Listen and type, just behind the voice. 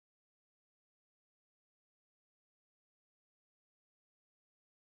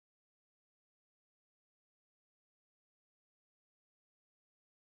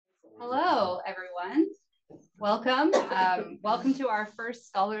Hello, everyone. Welcome. Welcome to our first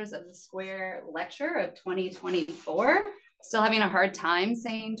Scholars of the Square lecture of 2024. Still having a hard time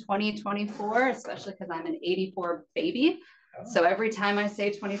saying 2024, especially because I'm an 84 baby. So every time I say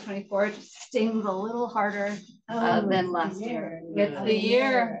 2024, it just stings a little harder than last year. It's the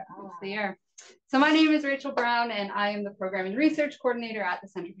year. It's the year. So my name is Rachel Brown, and I am the Program and Research Coordinator at the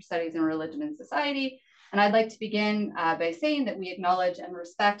Center for Studies in Religion and Society. And I'd like to begin by saying that we acknowledge and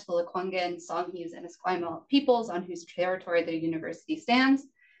respect the Lekwungen, Songhees, and Esquimalt peoples on whose territory the university stands,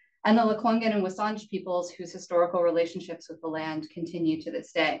 and the Lekwungen and Wasanj peoples whose historical relationships with the land continue to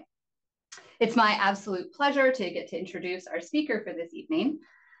this day. It's my absolute pleasure to get to introduce our speaker for this evening.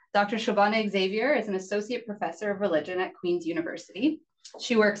 Dr. Shobhana Xavier is an associate professor of religion at Queen's University.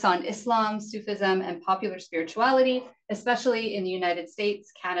 She works on Islam, Sufism, and popular spirituality, especially in the United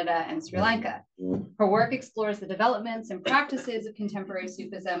States, Canada, and Sri Lanka. Her work explores the developments and practices of contemporary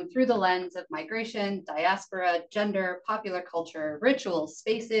Sufism through the lens of migration, diaspora, gender, popular culture, rituals,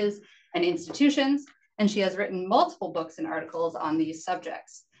 spaces, and institutions, and she has written multiple books and articles on these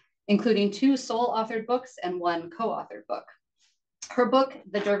subjects, including 2 sole-authored books and 1 co-authored book. Her book,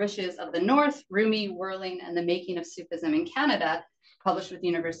 The Dervishes of the North, Rumi, Whirling, and the Making of Sufism in Canada, published with the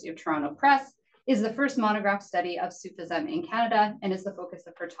University of Toronto Press, is the first monograph study of Sufism in Canada and is the focus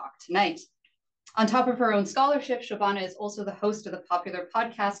of her talk tonight. On top of her own scholarship, Shobhana is also the host of the popular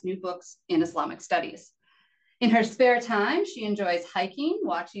podcast New Books in Islamic Studies. In her spare time, she enjoys hiking,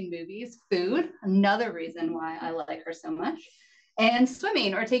 watching movies, food, another reason why I like her so much, and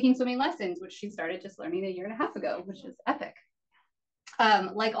swimming or taking swimming lessons, which she started just learning a year and a half ago, which is epic.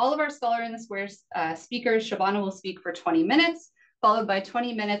 Like all of our Scholar in the Squares speakers, Shobhana will speak for 20 minutes, followed by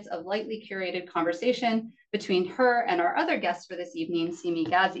 20 minutes of lightly curated conversation between her and our other guest for this evening, Simi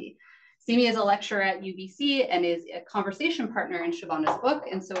Ghazi. Simi is a lecturer at UBC and is a conversation partner in Shobhana's book,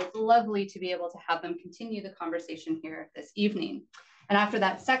 and so it's lovely to be able to have them continue the conversation here this evening. And after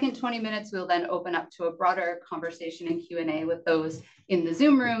that second 20 minutes, we'll then open up to a broader conversation and Q&A with those in the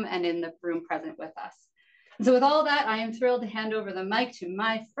Zoom room and in the room present with us. And so with all that, I am thrilled to hand over the mic to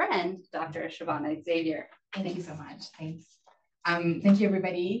my friend, Dr. Shobhana Xavier. Thank you so much. Thanks. Thank you,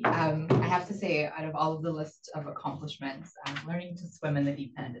 everybody. I have to say, out of all of the list of accomplishments, learning to swim in the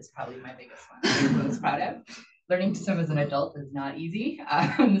deep end is probably my biggest one. I'm most proud of. Learning to swim as an adult is not easy.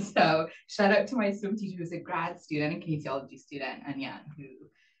 So shout out to my swim teacher who's a grad student, a kinesiology student, Anyan, who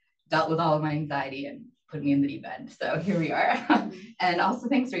dealt with all of my anxiety and put me in the deep end. So here we are. And also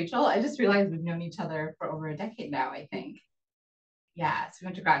thanks, Rachel. I just realized we've known each other for over a decade now, I think. Yeah, so we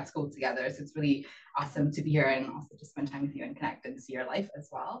went to grad school together. So it's really awesome to be here and also to spend time with you and connect and see your life as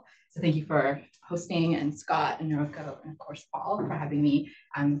well. So thank you for hosting, and Scott and Naruko, and of course, Paul, for having me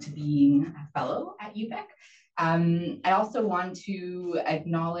to being a fellow at UVic. I also want to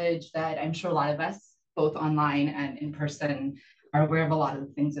acknowledge that I'm sure a lot of us, both online and in person, are aware of a lot of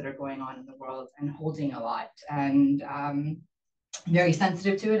the things that are going on in the world and holding a lot. And very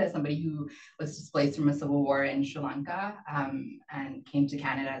sensitive to it as somebody who was displaced from a civil war in Sri Lanka and came to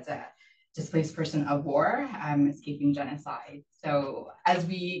Canada as a displaced person of war, escaping genocide. So as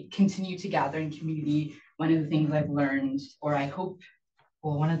we continue to gather in community, one of the things I've learned, or I hope,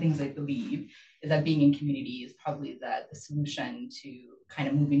 well, one of the things I believe is that being in community is probably the solution to kind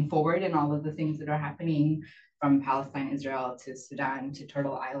of moving forward in all of the things that are happening from Palestine, Israel, to Sudan, to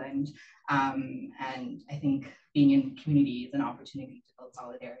Turtle Island. And I think being in community is an opportunity to build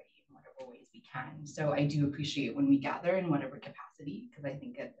solidarity in whatever ways we can. So I do appreciate when we gather in whatever capacity, because I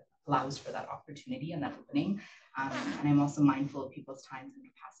think it allows for that opportunity and that opening. And I'm also mindful of people's times and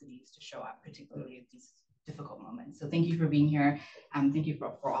capacities to show up, particularly at these difficult moments. So thank you for being here. Thank you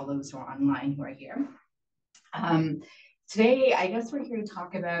for all those who are online who are here. Today, I guess we're here to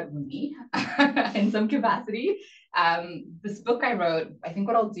talk about Rumi in some capacity. This book I wrote, I think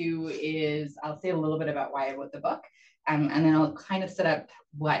what I'll do is I'll say a little bit about why I wrote the book, and then I'll kind of set up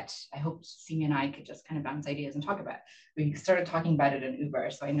what I hope Simi and I could just kind of bounce ideas and talk about. We started talking about it in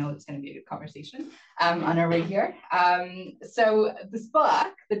Uber, so I know it's going to be a good conversation on our way here. So this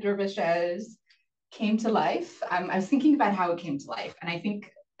book, The Dervishes, came to life. I was thinking about how it came to life, and I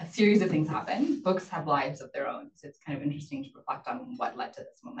think a series of things happen. Books have lives of their own, so it's kind of interesting to reflect on what led to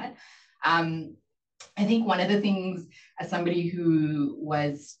this moment. I think one of the things, as somebody who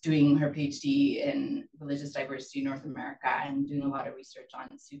was doing her PhD in religious diversity in North America and doing a lot of research on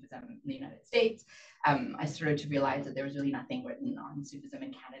Sufism in the United States, I started to realize that there was really nothing written on Sufism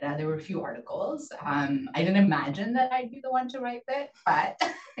in Canada. There were a few articles. I didn't imagine that I'd be the one to write it, but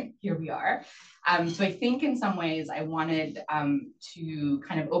here we are. So I think in some ways I wanted to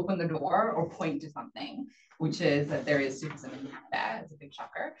kind of open the door or point to something, which is that there is Sufism in Canada. It's a big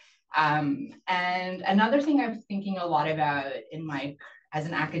shocker. And another thing I'm thinking a lot about as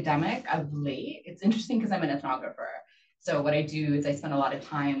an academic of late, it's interesting because I'm an ethnographer. So what I do is I spend a lot of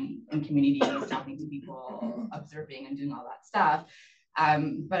time in communities, talking to people, observing and doing all that stuff.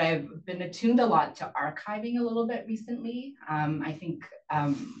 But I've been attuned a lot to archiving a little bit recently. I think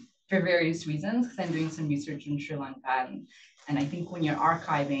for various reasons, because I'm doing some research in Sri Lanka. And I think when you're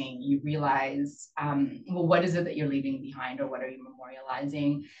archiving, you realize, well, what is it that you're leaving behind or what are you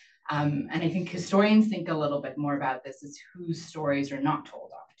memorializing? And I think historians think a little bit more about this as whose stories are not told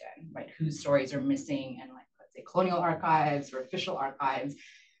often, right? Whose stories are missing in, like, let's say, colonial archives or official archives,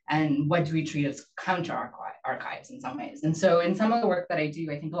 and what do we treat as counter archives in some ways. And so in some of the work that I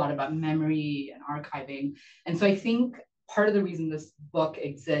do, I think a lot about memory and archiving. And so I think part of the reason this book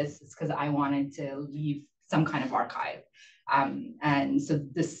exists is because I wanted to leave some kind of archive. And so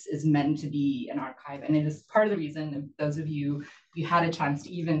this is meant to be an archive. And it is part of the reason, if those of you, you had a chance to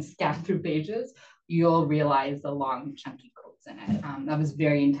even scan through pages, you'll realize the long chunky quotes in it. That was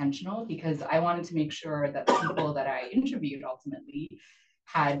very intentional because I wanted to make sure that the people that I interviewed ultimately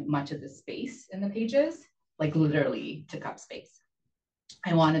had much of the space in the pages, like literally took up space.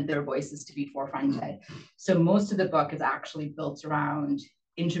 I wanted their voices to be forefronted. So most of the book is actually built around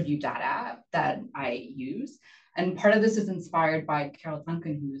interview data that I use. And part of this is inspired by Carol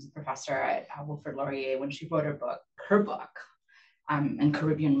Duncan, who's a professor at Wilfrid Laurier, when she wrote her book, and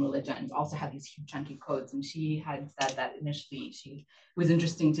Caribbean religions also had these huge chunky quotes. And she had said that initially it was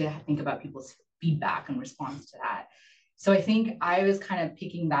interesting to think about people's feedback and response to that. So I think I was kind of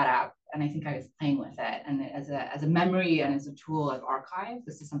picking that up, and I think I was playing with it. And as a memory and as a tool of archive,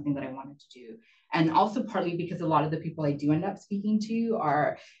 this is something that I wanted to do. And also partly because a lot of the people I do end up speaking to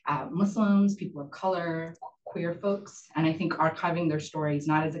are Muslims, people of color, queer folks. And I think archiving their stories,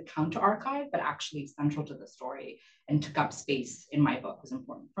 not as a counter archive, but actually central to the story and took up space in my book was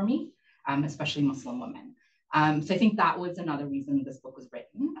important for me, especially Muslim women. So I think that was another reason this book was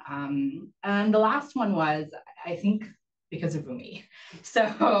written. And the last one was, I think, because of Rumi.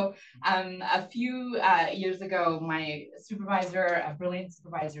 So a few years ago, my supervisor, a brilliant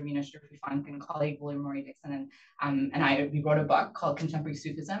supervisor, Mina Shrifi-Funk, and colleague William Murray Dixon, and we wrote a book called Contemporary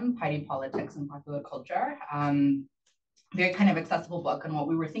Sufism, Piety Politics and Popular Culture. Very kind of accessible book. And what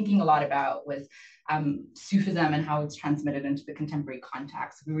we were thinking a lot about was Sufism and how it's transmitted into the contemporary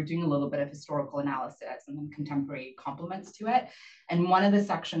context. We were doing a little bit of historical analysis and then contemporary complements to it. And one of the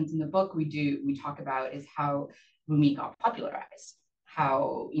sections in the book we talk about is how Rumi got popularized.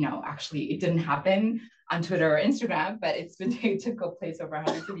 How, actually it didn't happen on Twitter or Instagram, but it took place over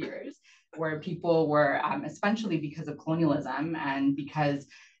hundreds of years, where people were, especially because of colonialism and because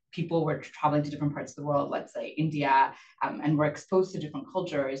people were traveling to different parts of the world, let's say India, and were exposed to different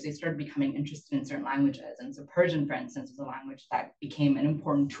cultures, they started becoming interested in certain languages. And so Persian, for instance, was a language that became an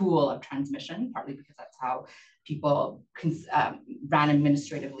important tool of transmission, partly because that's how people ran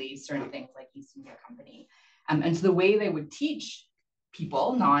administratively certain things like East India Company. And so the way they would teach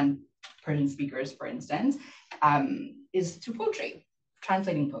people, non-Persian speakers, for instance, is through poetry,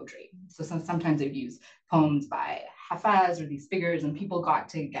 translating poetry. So sometimes they'd use poems by Hafez or these figures, and people got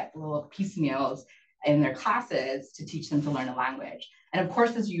to get little piecemeals in their classes to teach them to learn a language. And of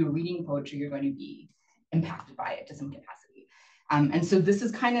course, as you're reading poetry, you're going to be impacted by it to some capacity. And so this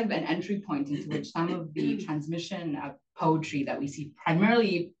is kind of an entry point into which some of the transmission of poetry that we see,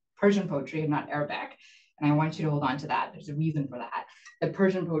 primarily Persian poetry and not Arabic, and I want you to hold on to that. There's a reason for that. The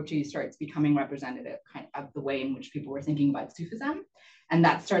Persian poetry starts becoming representative of the way in which people were thinking about Sufism. And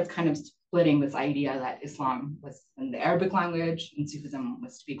that starts kind of splitting this idea that Islam was in the Arabic language and Sufism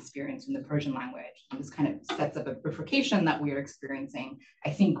was to be experienced in the Persian language. And this kind of sets up a bifurcation that we are experiencing, I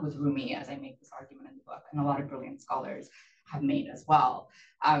think, with Rumi, as I make this argument in the book, and a lot of brilliant scholars have made as well.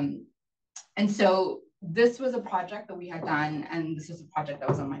 And so this was a project that we had done, and this was a project that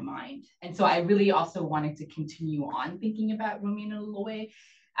was on my mind. And so I really also wanted to continue on thinking about Rumi in a little way.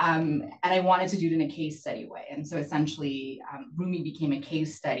 And I wanted to do it in a case study way. And so essentially, Rumi became a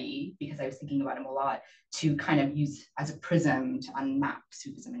case study because I was thinking about him a lot to kind of use as a prism to unmap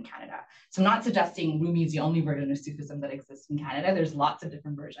Sufism in Canada. So I'm not suggesting Rumi is the only version of Sufism that exists in Canada. There's lots of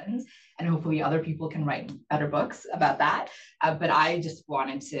different versions, and hopefully other people can write better books about that. But I just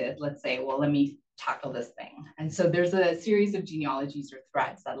wanted to, let's say, well, let me tackle this thing. And so there's a series of genealogies or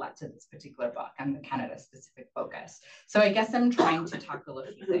threads that led to this particular book and the Canada specific focus. So I guess I'm trying to tackle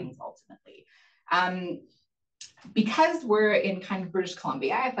a few things ultimately. Because we're in kind of British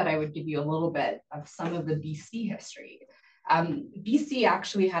Columbia, I thought I would give you a little bit of some of the BC history. BC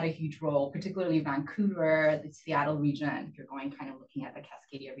actually had a huge role, particularly Vancouver, the Seattle region, if you're going kind of looking at the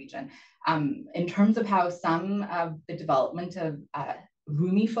Cascadia region, in terms of how some of the development of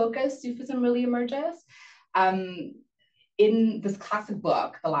Rumi-focused Sufism really emerges. In this classic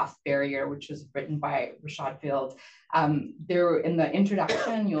book, The Last Barrier, which was written by Rashad Fields, there in the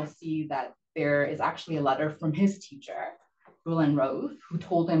introduction, you'll see that there is actually a letter from his teacher, Roland Roth, who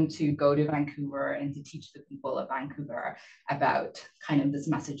told him to go to Vancouver and to teach the people of Vancouver about kind of this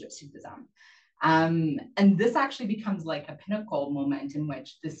message of Sufism. And this actually becomes like a pinnacle moment in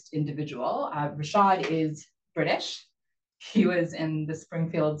which this individual, Rashad, is British. He was in the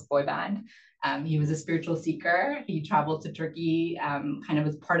Springfields boy band. He was a spiritual seeker. He traveled to Turkey kind of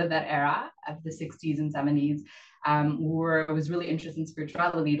as part of that era of the 60s and 70s, where it was really interested in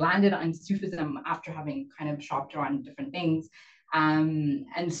spirituality, landed on Sufism after having kind of shopped around different things.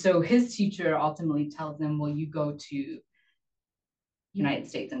 And so his teacher ultimately tells him, well, you go to United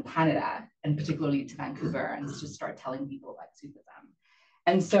States and Canada, and particularly to Vancouver, and just start telling people about Sufism.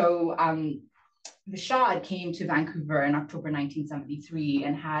 And so Rashad came to Vancouver in October 1973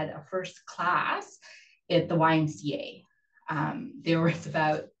 and had a first class at the YMCA. There was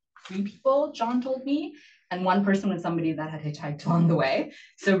about 3 people, John told me, and one person was somebody that had hitchhiked along the way.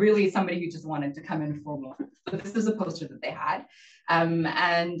 So really somebody who just wanted to come in for more. So this is a poster that they had.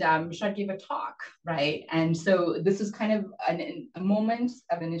 Rashad gave a talk, right? And so this is kind of a moment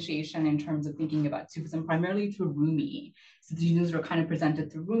of initiation in terms of thinking about Sufism, primarily through Rumi. So the students were kind of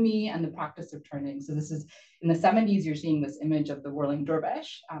presented through Rumi and the practice of turning. So this is, in the 70s, you're seeing this image of the whirling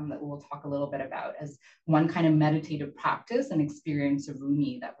dervish that we'll talk a little bit about as one kind of meditative practice and experience of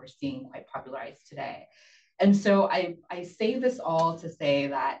Rumi that we're seeing quite popularized today. And so I say this all to say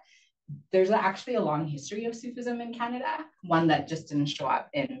that there's actually a long history of Sufism in Canada, one that just didn't show up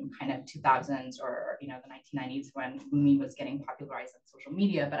in kind of 2000s or the 1990s when Rumi was getting popularized on social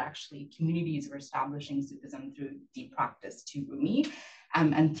media, but actually communities were establishing Sufism through deep practice to Rumi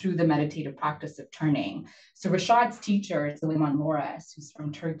and through the meditative practice of turning. So Rashad's teacher, Suleiman Loris, who's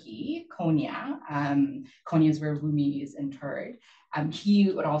from Turkey, Konya, Konya is where Rumi is interred. He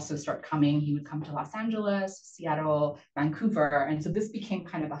would also start coming. He would come to Los Angeles, Seattle, Vancouver. And so this became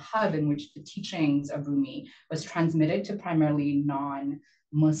kind of a hub in which the teachings of Rumi was transmitted to primarily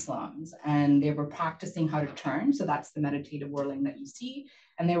non-Muslims. And they were practicing how to turn. So that's the meditative whirling that you see.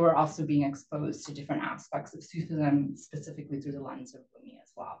 And they were also being exposed to different aspects of Sufism, specifically through the lens of Rumi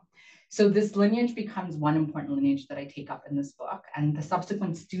as well. So this lineage becomes one important lineage that I take up in this book. And the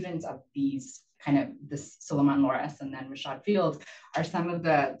subsequent students of these kind of this Suleiman Loris and then Rashad Fields are some of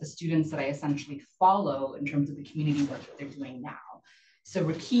the students that I essentially follow in terms of the community work that they're doing now. So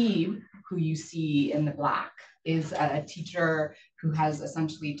Rakib, who you see in the black, is a teacher who has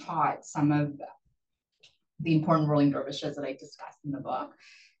essentially taught some of the important whirling dervishes that I discussed in the book,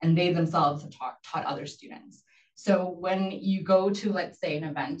 and they themselves have taught other students. So when you go to, let's say, an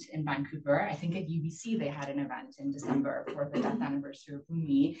event in Vancouver, I think at UBC they had an event in December for the death anniversary of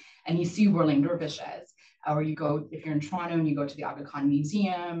Rumi, and you see whirling dervishes. Or you go, if you're in Toronto and you go to the Aga Khan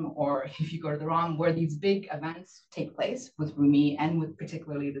Museum, or if you go to the ROM, where these big events take place with Rumi and with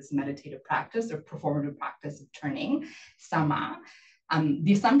particularly this meditative practice or performative practice of turning, sama.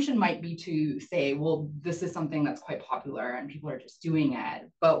 The assumption might be to say, well, this is something that's quite popular and people are just doing it.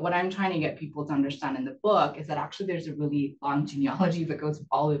 But what I'm trying to get people to understand in the book is that actually there's a really long genealogy that goes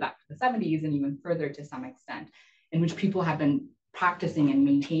all the way back to the 70s and even further to some extent, in which people have been practicing and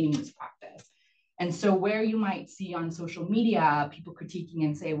maintaining this practice. And so where you might see on social media, people critiquing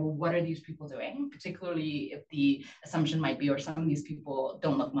and say, well, what are these people doing? Particularly if the assumption might be, or some of these people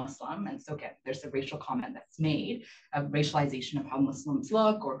don't look Muslim. And so again, there's a racial comment that's made of racialization of how Muslims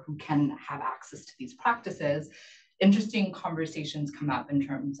look or who can have access to these practices. Interesting conversations come up in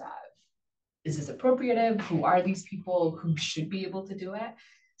terms of, is this appropriative? Who are these people? Who should be able to do it?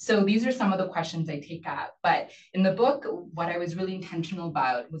 So these are some of the questions I take up. But in the book, what I was really intentional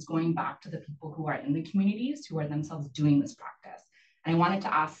about was going back to the people who are in the communities, who are themselves doing this practice. And I wanted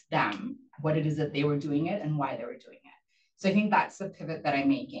to ask them what it is that they were doing it and why they were doing it. So I think that's the pivot that I'm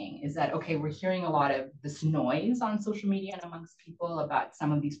making, is that, okay, we're hearing a lot of this noise on social media and amongst people about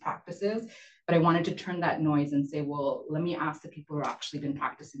some of these practices, but I wanted to turn that noise and say, well, let me ask the people who have actually been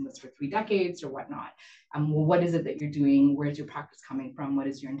practicing this for 3 decades or whatnot. Well, what is it that you're doing? Where's your practice coming from? What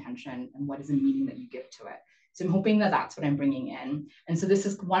is your intention? And what is the meaning that you give to it? So I'm hoping that that's what I'm bringing in. And so this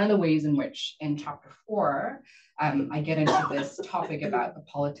is one of the ways in which in chapter 4, I get into this topic about the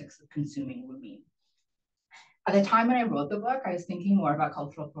politics of consuming Rumi. At the time when I wrote the book, I was thinking more about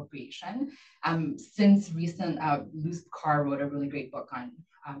cultural appropriation. Since recent, Luz Carr wrote a really great book on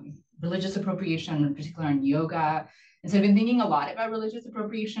religious appropriation, in particular on yoga. And so I've been thinking a lot about religious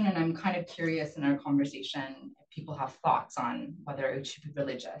appropriation, and I'm kind of curious in our conversation if people have thoughts on whether it should be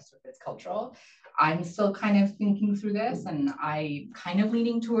religious or if it's cultural. I'm still kind of thinking through this, and I kind of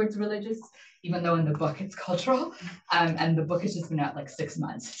leaning towards religious, even though in the book it's cultural, and the book has just been out like 6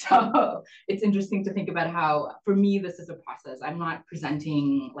 months. So it's interesting to think about how, for me, this is a process. I'm not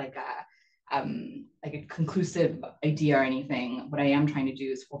presenting like a conclusive idea or anything. What I am trying to do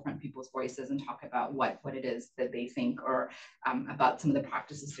is forefront people's voices and talk about what it is that they think, or about some of the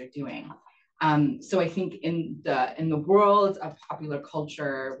practices they're doing. So I think in the world of popular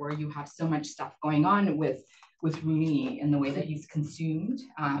culture, where you have so much stuff going on with Rumi and the way that he's consumed,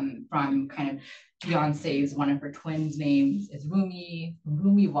 from kind of Beyonce's, one of her twins' names is Rumi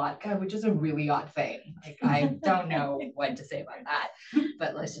vodka, which is a really odd thing. Like, I don't know what to say about that,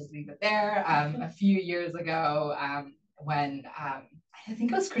 but let's just leave it there. A few years ago, when I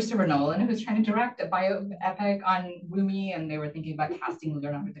think it was Christopher Nolan who was trying to direct a bioepic on Rumi, and they were thinking about casting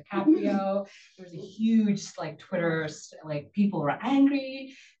Leonardo DiCaprio. There was a huge like Twitter, like people were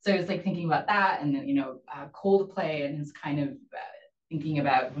angry. So I was like thinking about that, and then Coldplay and his kind of thinking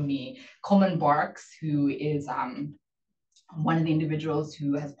about Rumi. Coleman Barks, who is one of the individuals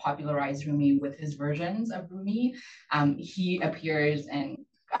who has popularized Rumi with his versions of Rumi. He appears in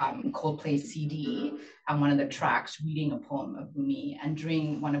Coldplay's CD, and one of the tracks reading a poem of Rumi. And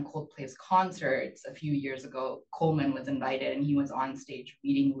during one of Coldplay's concerts a few years ago, Coleman was invited, and he was on stage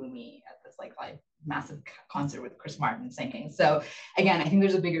reading Rumi at this like massive concert with Chris Martin singing. So again, I think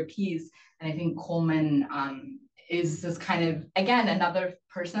there's a bigger piece, and I think Coleman is this kind of, again, another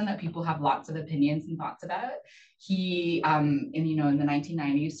person that people have lots of opinions and thoughts about. He, in the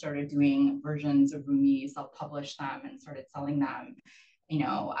 1990s, started doing versions of Rumi, self-published them, and started selling them,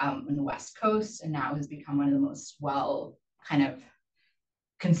 in the West Coast, and now has become one of the most kind of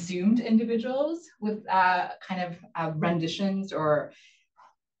consumed individuals with renditions or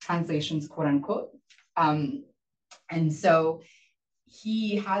translations, quote unquote. And so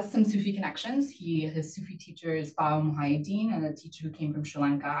he has some Sufi connections. His Sufi teacher is Bawa Muhyiddin, and a teacher who came from Sri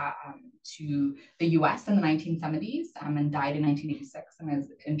Lanka to the US in the 1970s, and died in 1986 and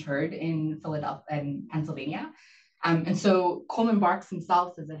is interred in Philadelphia and Pennsylvania. And so Coleman Barks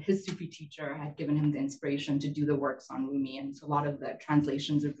himself says that his Sufi teacher had given him the inspiration to do the works on Rumi. And so a lot of the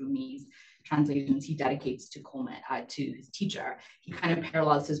translations of Rumi's translations he dedicates to Coleman, to his teacher. He kind of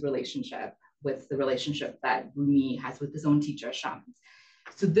parallels his relationship with the relationship that Rumi has with his own teacher, Shams.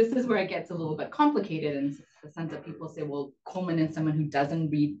 So this is where it gets a little bit complicated, in the sense that people say, well, Coleman is someone who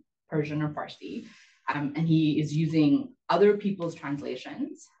doesn't read Persian or Farsi, and he is using other people's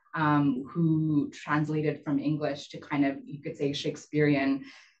translations, who translated from English to kind of, you could say, Shakespearean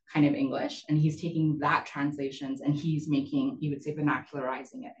kind of English, and he's taking that translations and he's making, he would say,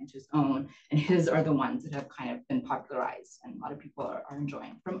 vernacularizing it into his own, and his are the ones that have kind of been popularized and a lot of people are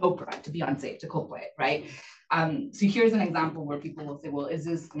enjoying, from Oprah to Beyonce to Coldplay, right? So here's an example where people will say, well, is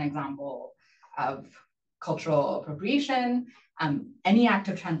this an example of cultural appropriation? Any act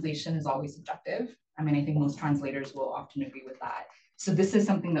of translation is always subjective. I mean, I think most translators will often agree with that. So this is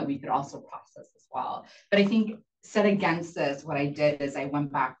something that we could also process as well. But I think set against this, what I did is I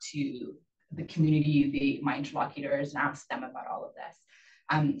went back to the community, my interlocutors, and asked them about all of this.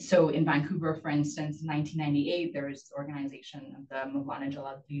 So in Vancouver, for instance, in 1998, there was this organization of the Mawlana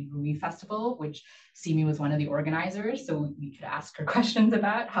Jalaluddin Rumi Festival, which Simi was one of the organizers. So we could ask her questions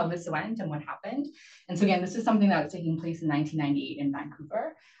about how this went and what happened. And so again, this is something that was taking place in 1998 in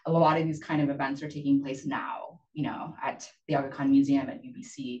Vancouver. A lot of these kind of events are taking place now, at the Aga Khan Museum at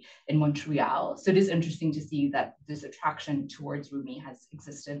UBC in Montreal. So it is interesting to see that this attraction towards Rumi has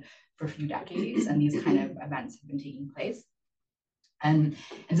existed for a few decades, and these kind of events have been taking place. And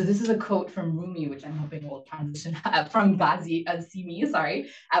so this is a quote from Rumi, which I'm hoping will transition from Simi,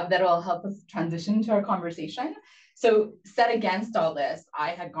 that will help us transition to our conversation. So set against all this, I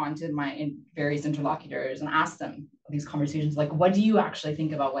had gone to my various interlocutors and asked them these conversations, like, what do you actually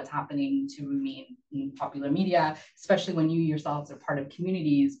think about what's happening to Rumi in popular media, especially when you yourselves are part of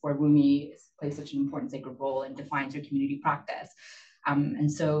communities where Rumi plays such an important sacred role and defines your community practice.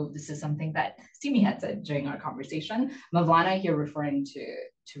 And so this is something that Simi had said during our conversation. Mawlana, here referring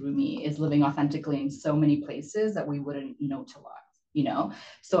to Rumi, is living authentically in so many places that we wouldn't know to love,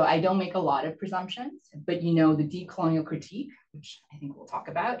 So I don't make a lot of presumptions, but the decolonial critique, which I think we'll talk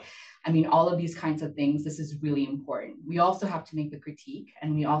about, I mean, all of these kinds of things, this is really important. We also have to make the critique,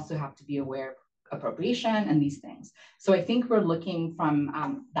 and we also have to be aware of appropriation and these things. So I think we're looking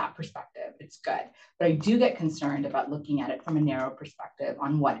from that perspective. It's good, but I do get concerned about looking at it from a narrow perspective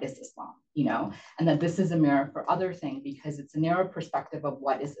on what is Islam, and that this is a mirror for other things, because it's a narrow perspective of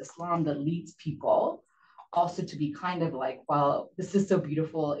what is Islam that leads people also to be kind of like, well, this is so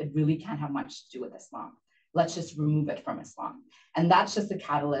beautiful, it really can't have much to do with Islam. Let's just remove it from Islam. And that's just a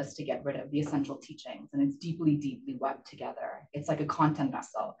catalyst to get rid of the essential teachings. And it's deeply, deeply webbed together. It's like a content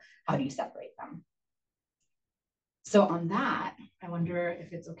vessel. How do you separate them? So on that, I wonder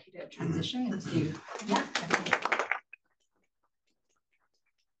if it's okay to transition into, yeah.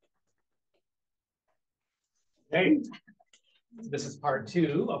 Hey, this is part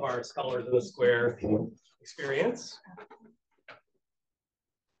 2 of our Scholars of the Square experience,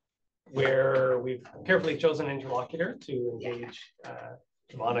 where we've carefully chosen an interlocutor to engage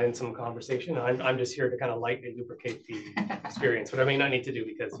Shobhana in some conversation. I'm just here to kind of lightly lubricate the experience, which I may not need to do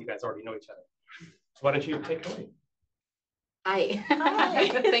because you guys already know each other. So why don't you take it away? Hi. Hi.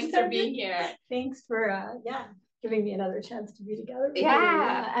 Thanks for being here. Thanks for giving me another chance to be together.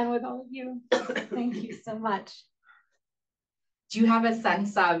 Yeah. And with all of you. Thank you so much. Do you have a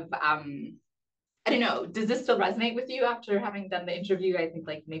sense of, I don't know, does this still resonate with you after having done the interview, I think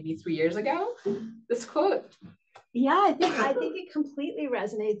like maybe 3 years ago, this quote? Yeah, I think it completely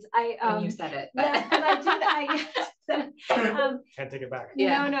resonates. And you said it. But... Yeah, but I did. Can't take it back.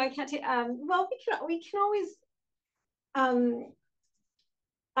 Yeah. No, I can't take. Well, we can always.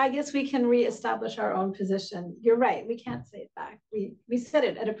 I guess we can reestablish our own position. You're right. We can't say it back. We said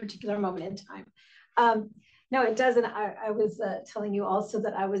it at a particular moment in time. No, it doesn't. I was telling you also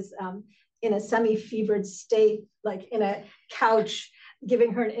that I was in a semi-fevered state, like in a couch,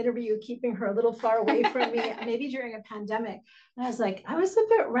 giving her an interview, keeping her a little far away from me, maybe during a pandemic. And I was like, I was a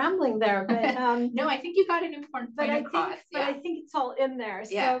bit rambling there, but no, I think you got an important point across. But I think it's all in there.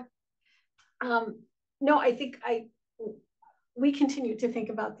 Yeah. So, no, I think we continue to think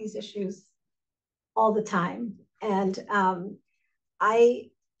about these issues all the time, and I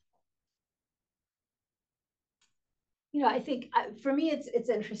think for me, it's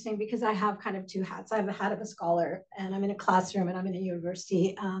interesting because I have kind of two hats. I have a hat of a scholar, and I'm in a classroom, and I'm in a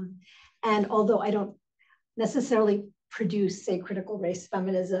university. And although I don't necessarily produce, say, critical race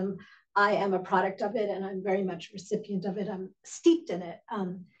feminism, I am a product of it, and I'm very much a recipient of it. I'm steeped in it.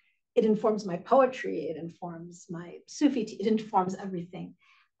 It informs my poetry. It informs my Sufi. It informs everything.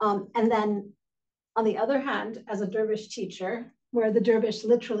 And then, on the other hand, as a dervish teacher, where the dervish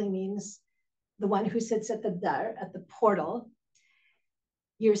literally means the one who sits at the dar, at the portal.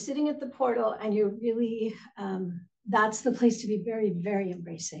 You're sitting at the portal and you're really, that's the place to be very, very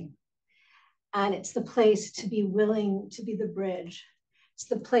embracing. And it's the place to be willing to be the bridge. It's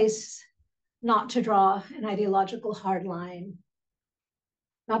the place not to draw an ideological hard line,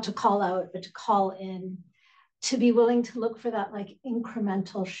 not to call out, but to call in, to be willing to look for that like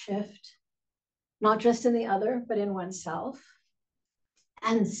incremental shift, not just in the other, but in oneself.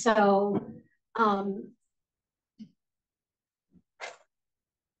 And so,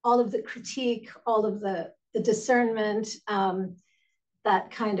 all of the critique, all of the discernment,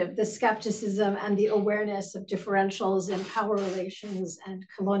 that kind of the skepticism and the awareness of differentials in power relations and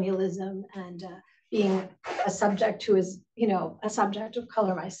colonialism, and being a subject who is, a subject of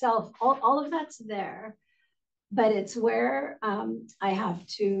color myself, all of that's there. But it's where I have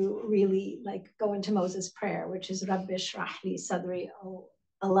to really like go into Moses' prayer, which is Rabbi shrah li sadri, oh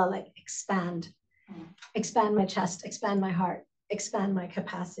Allah, like expand my chest, expand my heart, expand my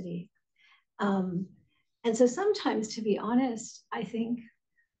capacity. And so sometimes, to be honest, I think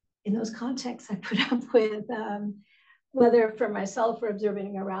in those contexts I put up with, whether for myself or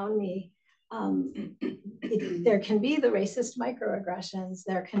observing around me, there can be the racist microaggressions,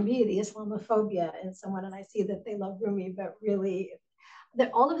 there can be the Islamophobia in someone, and I see that they love Rumi, but really, that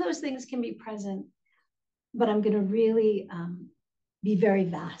all of those things can be present, but I'm going to really be very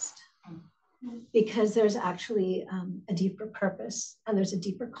vast, because there's actually a deeper purpose, and there's a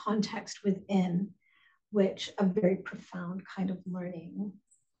deeper context within which a very profound kind of learning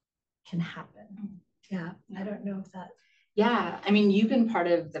can happen. Yeah, I don't know if that. Yeah, I mean, you've been part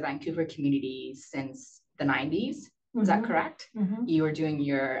of the Vancouver community since the 90s. Is that correct? Mm-hmm. You were doing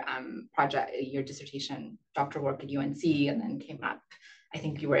your project, your dissertation, doctoral work at UNC, and then came up, I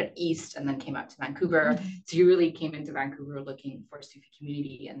think you were at East and then came up to Vancouver. Mm-hmm. So you really came into Vancouver looking for a Sufi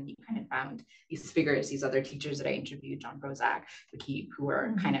community, and you kind of found these figures, these other teachers that I interviewed, John Brozak, who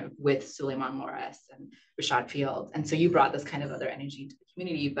were kind of with Suleiman Morris and Rashad Field. And so you brought this kind of other energy to the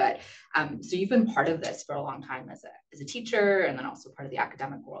community. But so you've been part of this for a long time as a teacher, and then also part of the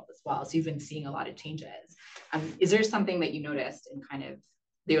academic world as well. So you've been seeing a lot of changes. Is there something that you noticed in kind of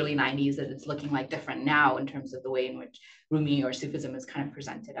the early 90s that it's looking like different now in terms of the way in which Rumi or Sufism is kind of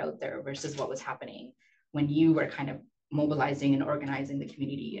presented out there versus what was happening when you were kind of mobilizing and organizing the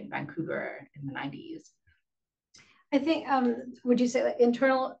community in Vancouver in the 90s? I think, would you say like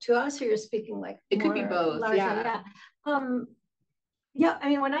internal to us, or you're speaking like it could be both? Larger? Yeah. Yeah. I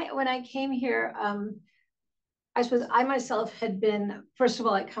mean, when I came here, I suppose I myself had been, first of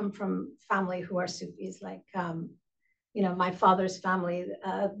all, I come from family who are Sufis, like, you know, my father's family,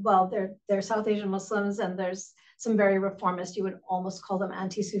 well, they're South Asian Muslims, and there's some very reformist, you would almost call them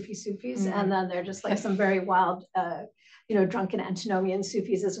anti-Sufi Sufis. Mm-hmm. And then they're just like some very wild, you know, drunken antinomian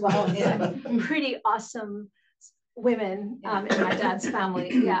Sufis as well. And pretty awesome women in my dad's family,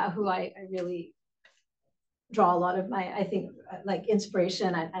 who I really draw a lot of my, I think, like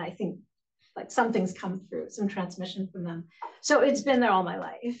inspiration, and I think like some things come through, some transmission from them. So it's been there all my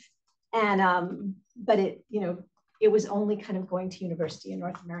life. And, but it, you know, it was only kind of going to university in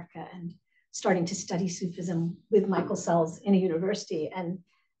North America and starting to study Sufism with Michael Sells in a university, and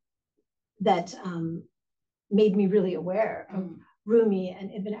that made me really aware of Rumi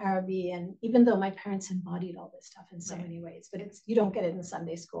and Ibn Arabi. And even though my parents embodied all this stuff in so many ways, but it's, you don't get it in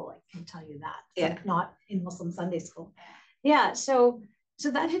Sunday school, I can tell you that. Like, not in Muslim Sunday school. Yeah, so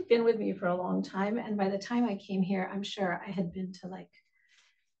that had been with me for a long time. And by the time I came here, I'm sure I had been to like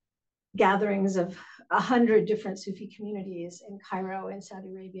gatherings of 100 different Sufi communities in Cairo, in Saudi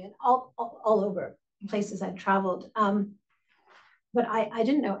Arabia, and all over places I'd traveled. But I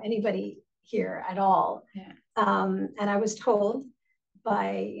didn't know anybody here at all. Yeah. And I was told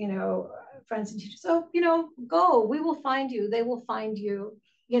by, you know, friends and teachers, oh, you know, go, we will find you, they will find you.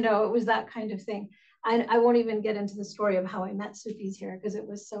 You know, it was that kind of thing. I won't even get into the story of how I met Sufis here, because it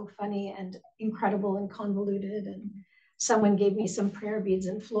was so funny and incredible and convoluted. And someone gave me some prayer beads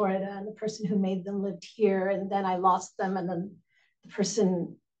in Florida, and the person who made them lived here, and then I lost them, and then the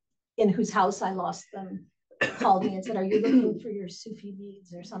person in whose house I lost them called me and said, are you looking for your Sufi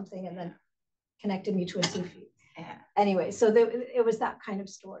beads or something? And then connected me to a Sufi. Yeah. Anyway, so it was that kind of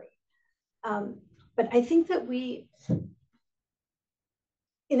story. But I think that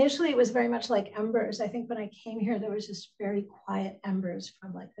initially it was very much like embers. I think when I came here, there was just very quiet embers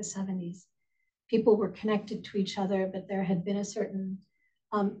from like the 70s. People were connected to each other, but there had been a certain,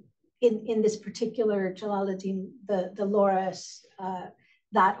 in this particular Jalaluddin, the Loras,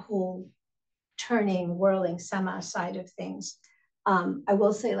 that whole turning, whirling Sama side of things. I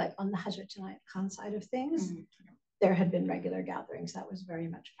will say, like on the Hazrat Inayat Khan side of things, there had been regular gatherings that was very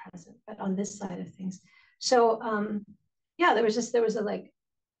much present, but on this side of things. So yeah, there was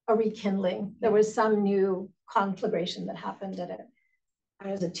a rekindling. There was some new conflagration that happened at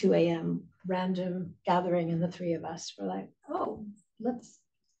a 2 a.m. random gathering, and the three of us were like, oh,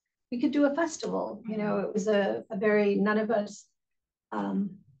 we could do a festival. You know, it was a very, none of us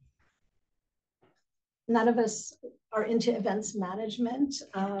are into events management.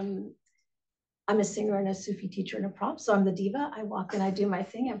 I'm a singer and a Sufi teacher and a prop, so I'm the diva. I walk in, I do my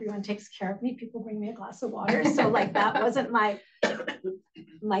thing, everyone takes care of me, people bring me a glass of water. So like that wasn't my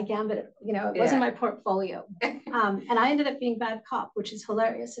gambit, you know, it wasn't my portfolio. And I ended up being bad cop, which is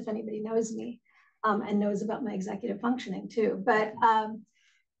hilarious if anybody knows me and knows about my executive functioning too. But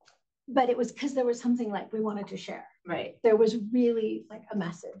it was because there was something like we wanted to share. Right. There was really like a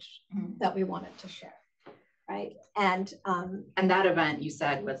message that we wanted to share. Right. And that event you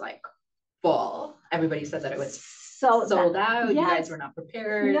said was like full. Everybody said that it was sold out. Yes. You guys were not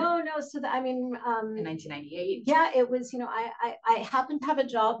prepared. No. So that, I mean, in 1998. Yeah, it was, you know, I happened to have a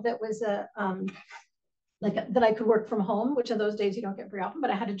job that was that I could work from home, which in those days you don't get very often,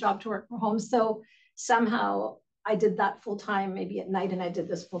 but I had a job to work from home. So somehow I did that full time, maybe at night, and I did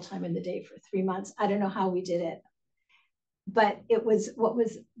this full time in the day for 3 months. I don't know how we did it, but there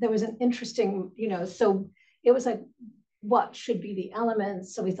was an interesting, you know, so it was like, what should be the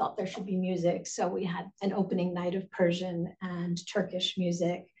elements? So we thought there should be music. So we had an opening night of Persian and Turkish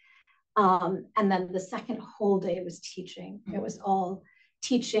music. And then the second whole day was teaching. It was all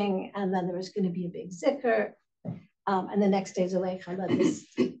teaching. And then there was going to be a big zikr. And the next day, Zuleika led this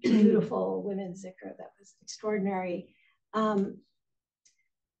beautiful women's zikr that was extraordinary.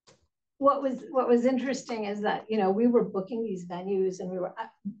 What was interesting is that, you know, we were booking these venues, and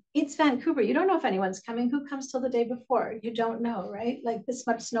it's Vancouver. You don't know if anyone's coming. Who comes till the day before? You don't know, right? Like this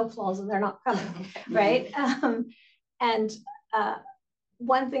much snow falls and they're not coming, right? And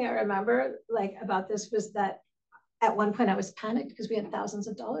one thing I remember like about this was that at one point I was panicked because we had thousands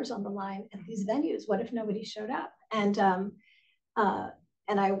of dollars on the line at these venues. What if nobody showed up? And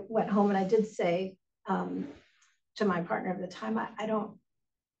I went home and I did say to my partner at the time, I don't,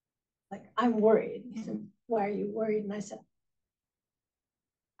 like, I'm worried. He said, why are you worried? And I said,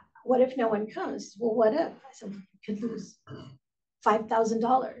 what if no one comes? Well, what if? I said, you could lose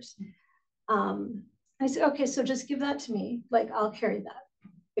 $5,000. I said, okay, so just give that to me. Like, I'll carry that.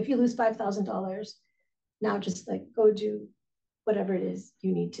 If you lose $5,000, now just like go do whatever it is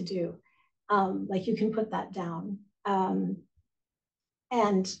you need to do. Like you can put that down. And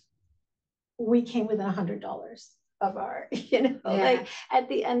we came within $100 of our, like at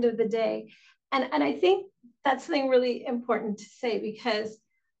the end of the day. And I think that's something really important to say, because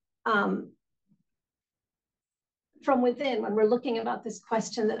from within, when we're looking about this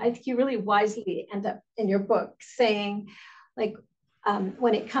question, that I think you really wisely end up in your book saying, like,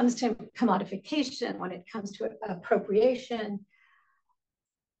 when it comes to commodification, when it comes to appropriation,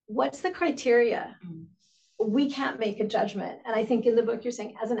 what's the criteria? We can't make a judgment. And I think in the book, you're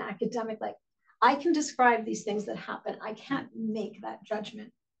saying, as an academic, like, I can describe these things that happen. I can't make that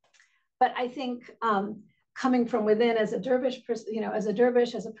judgment. But I think coming from within as a dervish person, as a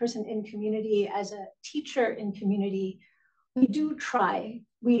dervish, as a person in community, as a teacher in community, we do try.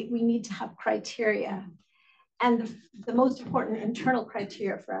 We need to have criteria. And the most important internal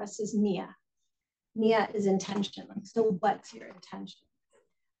criteria for us is Nia. Nia is intention. So what's your intention?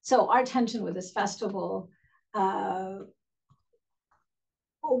 So our intention with this festival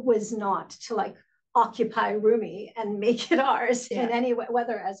was not to like occupy Rumi and make it ours in any way,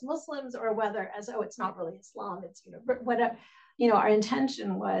 whether as Muslims or whether as, oh, it's not really Islam, it's, whatever, our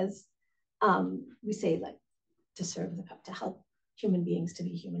intention was, we say, like, to serve to help human beings to be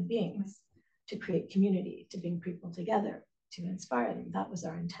human beings, to create community, to bring people together, to inspire them. That was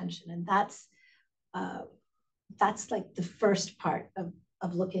our intention. And that's like the first part of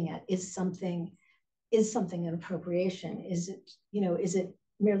looking at, is something an appropriation? Is it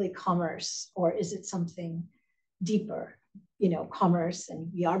merely commerce, or is it something deeper? Commerce,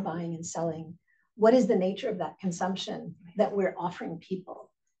 and we are buying and selling. What is the nature of that consumption that we're offering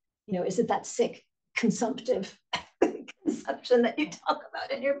people? Is it that sick consumptive consumption that you talk about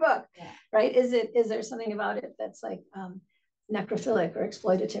in your book, right? Is there something about it that's like necrophilic or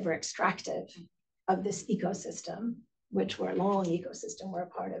exploitative or extractive of this ecosystem, which we're a long ecosystem we're a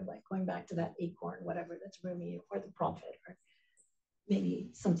part of, like going back to that acorn, whatever, that's Rumi or the prophet, or maybe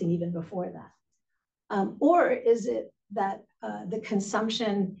something even before that. Or is it that the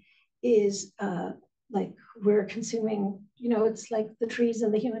consumption is like we're consuming, it's like the trees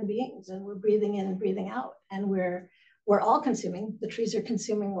and the human beings, and we're breathing in and breathing out, and we're all consuming. The trees are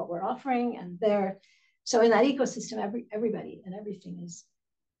consuming what we're offering, and so in that ecosystem, everybody and everything is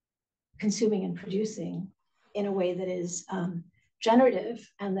consuming and producing in a way that is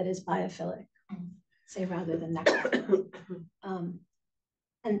generative and that is biophilic, say, rather than necrophilic.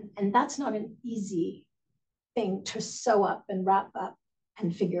 And that's not an easy thing to sew up and wrap up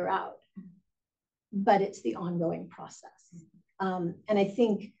and figure out, but it's the ongoing process. And I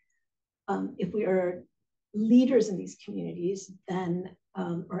think if we are leaders in these communities, then,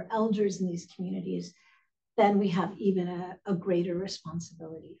 or elders in these communities, then we have even a greater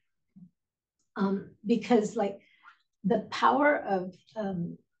responsibility. Because like the power of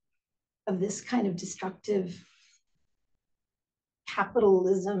this kind of destructive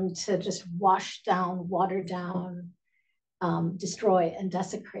capitalism to just wash down, water down, destroy and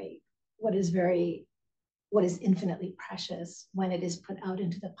desecrate what is infinitely precious when it is put out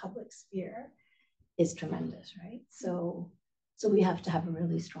into the public sphere is tremendous, right? So we have to have a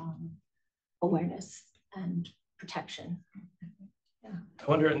really strong awareness and protection. Yeah. I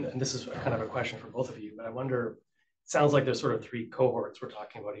wonder, and this is kind of a question for both of you, but I wonder, it sounds like there's sort of three cohorts we're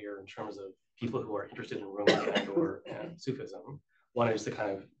talking about here in terms of people who are interested in Rumi and Sufism. One is the kind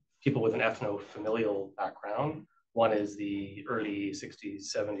of people with an ethno-familial background. One is the early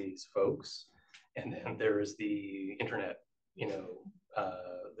 60s, 70s folks. And then there is the internet,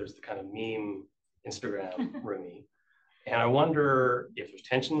 there's the kind of meme Instagram Rumi. And I wonder if there's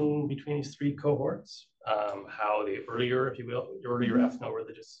tension between these three cohorts, how the earlier, if you will, earlier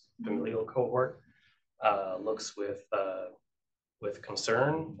ethno-religious familial cohort looks with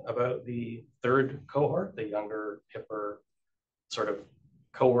concern about the third cohort, the younger, hipper sort of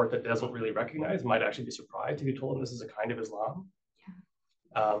cohort that doesn't really recognize, might actually be surprised to be told this is a kind of Islam.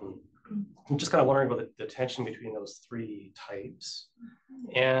 Yeah. I'm just kind of wondering about the tension between those three types.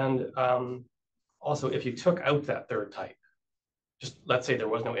 And also, if you took out that third type, just let's say there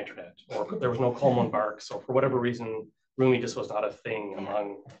was no internet, or there was no Coleman Barks, or for whatever reason, Rumi just was not a thing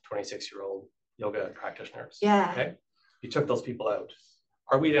among 26-year-old yoga practitioners. Yeah. Okay? You took those people out.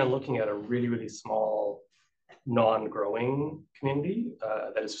 Are we then looking at a really, really small, non-growing community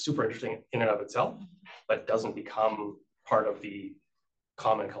that is super interesting in and of itself, but doesn't become part of the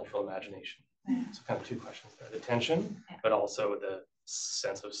common cultural imagination? So kind of two questions there, the tension, but also the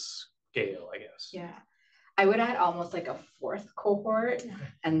sense of scale, I guess. Yeah, I would add almost like a fourth cohort,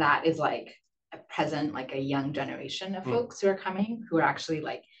 and that is like a present, like a young generation of folks who are coming, who are actually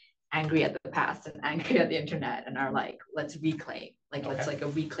like angry at the past and angry at the internet and are like, let's reclaim, like, let's like a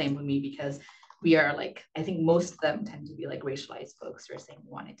reclaim Rumi, because we are like, I think most of them tend to be like racialized folks who are saying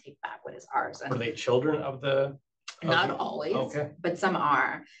we want to take back what is ours. And are they children of the? Not always, but some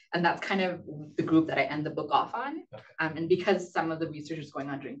are. And that's kind of the group that I end the book off on. And because some of the research was going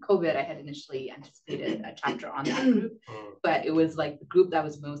on during COVID, I had initially anticipated a chapter on that group, but it was like the group that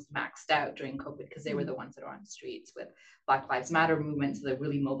was most maxed out during COVID because they were the ones that were on the streets with Black Lives Matter movement. So they're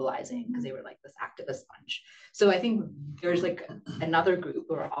really mobilizing because they were like this activist bunch. So I think there's like another group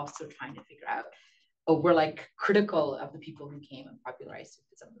who are also trying to figure out, we're like critical of the people who came and popularized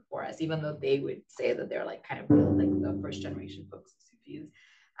Sufism before us, even though they would say that they're like kind of like the first generation folks of Sufis.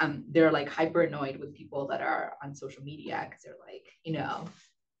 They're like hyper annoyed with people that are on social media because they're like, you know,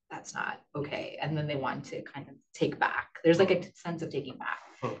 that's not okay. And then they want to kind of take back. There's like a sense of taking back.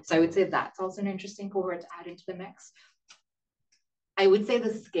 So I would say that's also an interesting cohort to add into the mix. I would say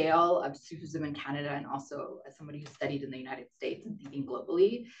the scale of Sufism in Canada, and also as somebody who studied in the United States and thinking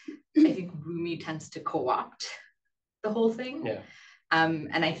globally, I think Rumi tends to co-opt the whole thing. Yeah.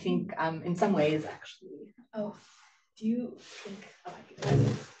 And I think in some ways, actually, do you think,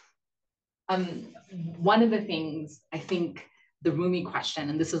 one of the things, I think the Rumi question,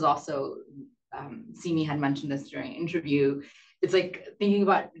 and this is also, Simi had mentioned this during an interview, it's like thinking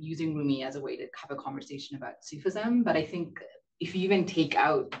about using Rumi as a way to have a conversation about Sufism, but I think if you even take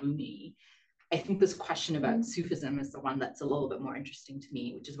out Rumi, I think this question about Sufism is the one that's a little bit more interesting to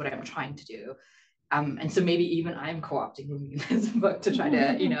me, which is what I'm trying to do. And so maybe even I'm co-opting Rumi in this book to try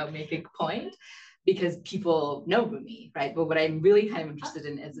to, you know, make a point, because people know Rumi, right? But what I'm really kind of interested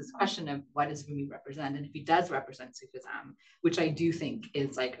in is this question of what does Rumi represent? And if he does represent Sufism, which I do think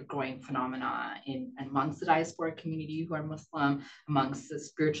is like a growing phenomena amongst the diasporic community who are Muslim, amongst the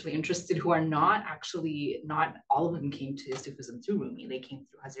spiritually interested who are not all of them came to Sufism through Rumi. They came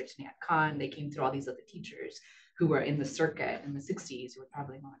through Hazrat Inayat Khan, they came through all these other teachers who were in the circuit in the 60s who were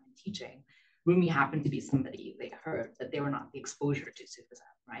probably not in teaching. Rumi happened to be somebody they heard, that they were not the exposure to Sufism,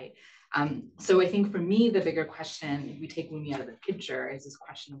 right? So I think for me, the bigger question, if we take Rumi out of the picture, is this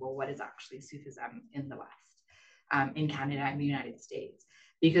question of, well, what is actually Sufism in the West, in Canada and the United States?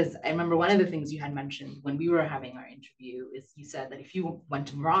 Because I remember one of the things you had mentioned when we were having our interview is you said that if you went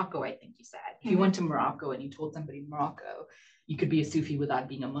to Morocco, I think you said, if you went to Morocco and you told somebody in Morocco, you could be a Sufi without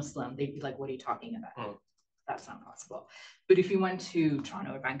being a Muslim, they'd be like, what are you talking about? That's not possible. But if you went to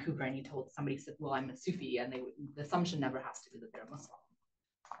Toronto or Vancouver and you told somebody, said, well, I'm a Sufi, and the assumption never has to be that they're Muslim.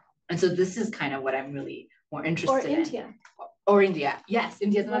 And so this is kind of what I'm really more interested in. Or India. Or India. Yes,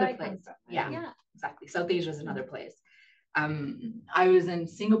 India is another place. Yeah, exactly. South Asia is another place. I was in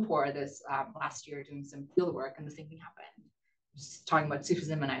Singapore this last year doing some field work, and the same thing happened. Just talking about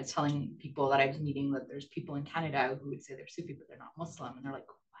Sufism, and I was telling people that I was meeting that there's people in Canada who would say they're Sufi, but they're not Muslim. And they're like,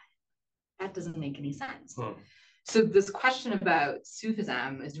 that doesn't make any sense. So this question about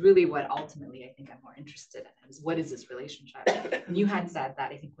Sufism is really what ultimately I think I'm more interested in, is what is this relationship? And you had said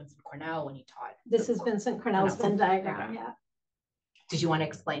that, I think Vincent Cornell, when he taught. This is Vincent Cornell's Venn diagram, yeah. Did you want to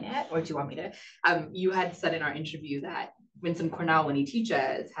explain it, or do you want me to? You had said in our interview that Vincent Cornell, when he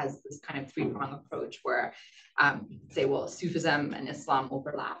teaches, has this kind of three-pronged approach where say, well, Sufism and Islam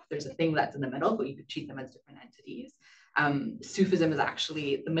overlap. There's a thing that's in the middle, but you could treat them as different entities. Sufism is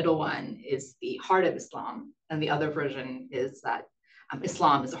actually, the middle one is the heart of Islam, and the other version is that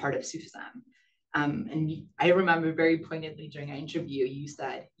Islam is the heart of Sufism. And I remember very poignantly during our interview, you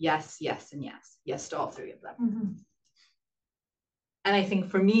said, yes, yes, and yes. Yes to all three of them. And I think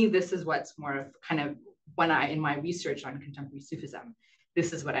for me, this is what's more kind of, in my research on contemporary Sufism,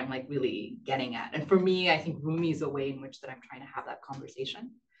 this is what I'm like really getting at. And for me, I think Rumi is a way in which that I'm trying to have that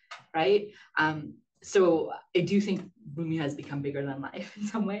conversation, right? So I do think Rumi has become bigger than life in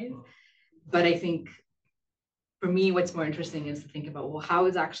some ways. But I think for me, what's more interesting is to think about, well, how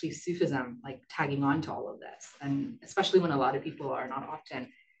is actually Sufism like tagging on to all of this? And especially when a lot of people are not often,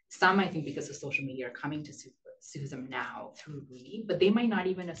 some I think because of social media are coming to Sufism now through Rumi, but they might not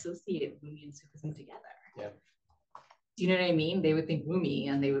even associate Rumi and Sufism together. Yeah. Do you know what I mean? They would think Rumi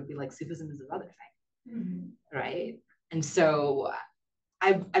and they would be like, Sufism is this other thing, right? And so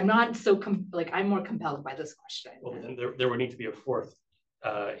I'm not so, I'm more compelled by this question. Well, then there would need to be a fourth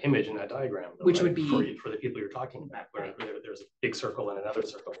image in that diagram, though, which right? would be for the people you're talking about, where there's a big circle and another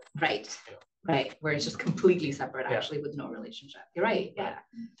circle. Right. Yeah. Right. Where it's just completely separate, actually, with no relationship. You're right. Yeah.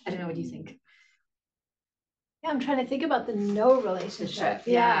 I don't know. What do you think? Yeah, I'm trying to think about the no relationship.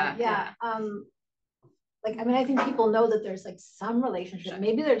 Yeah. Like, I mean, I think people know that there's like some relationship.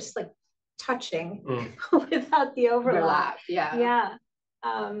 Maybe they're just like touching without the overlap. Yeah. Yeah.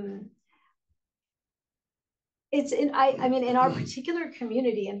 it's in, I mean, in our particular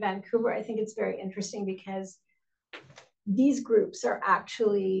community in Vancouver, I think it's very interesting because these groups are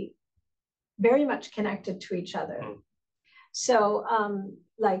actually very much connected to each other. So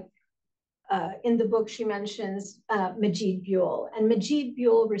like in the book, she mentions Majid Buell, and Majid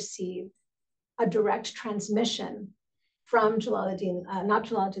Buell received a direct transmission from Jalaluddin, not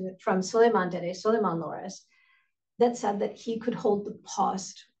Jalaluddin, from Suleiman Loris, that said that he could hold the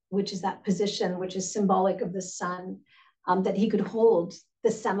post, which is that position, which is symbolic of the sun, that he could hold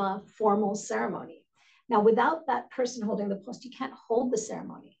the semi-formal ceremony. Now, without that person holding the post, you can't hold the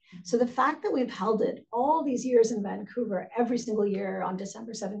ceremony. So the fact that we've held it all these years in Vancouver, every single year on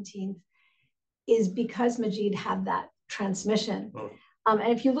December 17th, is because Majid had that transmission.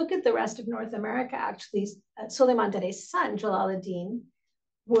 And if you look at the rest of North America, actually, Suleiman Dede's son, Jalaluddin,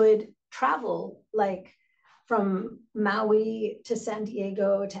 would travel like from Maui to San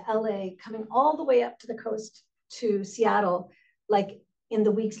Diego to LA, coming all the way up to the coast to Seattle, like in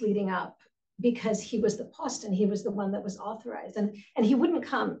the weeks leading up, because he was the post and he was the one that was authorized. And he wouldn't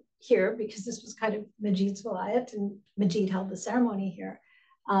come here because this was kind of Majid's vilayat, and Majid held the ceremony here.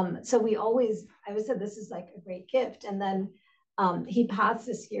 So I always said this is like a great gift. And then he passed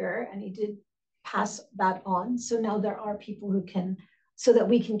this year, and he did pass that on. So now there are people who can, so that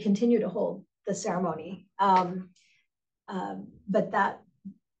we can continue to hold the ceremony. But that,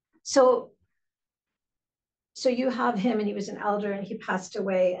 so you have him, and he was an elder, and he passed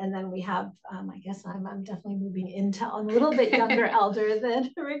away. And then we have, I guess I'm definitely moving into a little bit younger elder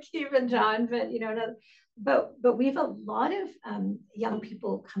than Rakib and John, but but we have a lot of young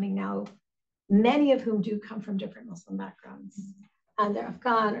people coming now, many of whom do come from different Muslim backgrounds, and they're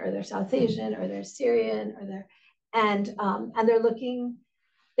Afghan, or they're South Asian, or they're Syrian, or they're, and they're looking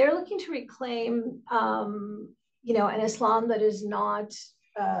to reclaim, an Islam that is not,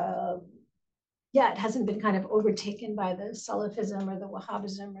 it hasn't been kind of overtaken by the Salafism or the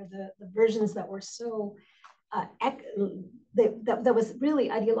Wahhabism or the versions that were so, that was really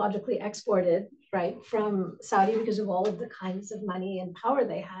ideologically exported, right, from Saudi because of all of the kinds of money and power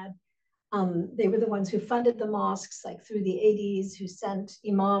they had. They were the ones who funded the mosques, like through the 80s, who sent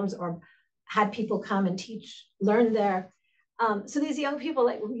imams or had people come and learn there. So these young people,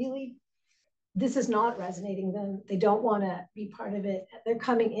 like, really, this is not resonating them. They don't want to be part of it. They're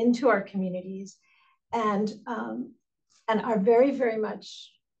coming into our communities and are very, very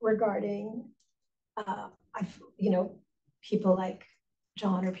much regarding, people like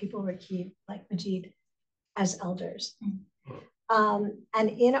John or people Rakib, like Majid, as elders. And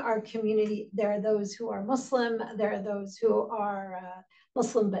in our community, there are those who are Muslim, there are those who are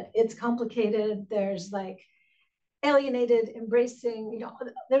Muslim, but it's complicated. There's like alienated, embracing,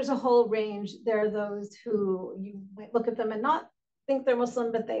 there's a whole range. There are those who you might look at them and not think they're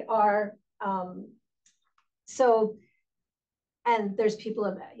Muslim, but they are. And there's people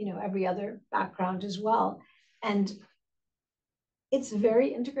of, every other background as well. And it's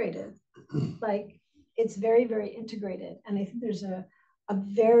very integrated. Like, it's very, very integrated. And I think there's a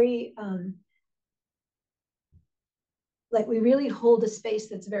very, we really hold a space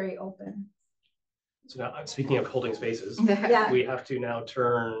that's very open. So now, speaking of holding spaces, we have to now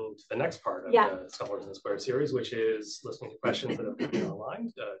turn to the next part of the Scholars in the Square series, which is listening to questions that have come in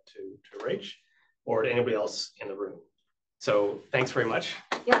online to Rach or to anybody else in the room. So thanks very much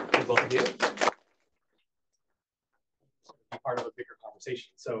to both of you. Part of a bigger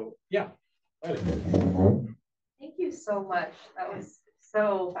conversation. So Riley. Thank you so much. That was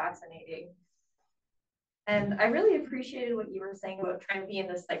so fascinating. And I really appreciated what you were saying about trying to be in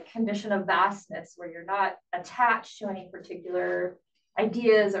this condition of vastness where you're not attached to any particular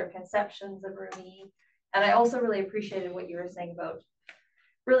ideas or conceptions of Rumi. And I also really appreciated what you were saying about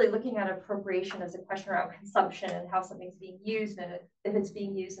really looking at appropriation as a question around consumption and how something's being used, and if it's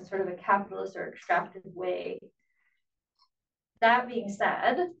being used in sort of a capitalist or extractive way. That being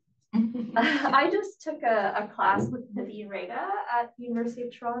said, I just took a class with Naveen Reda at University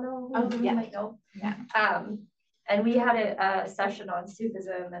of Toronto. You might know. And we had a session on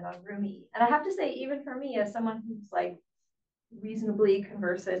Sufism and on Rumi. And I have to say, even for me, as someone who's reasonably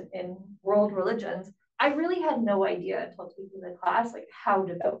conversant in world religions, I really had no idea until taking the class how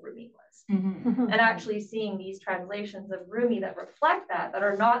devout Rumi was. And actually seeing these translations of Rumi that reflect that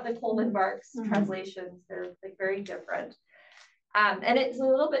are not the Coleman Barks translations. They're very different. And it's a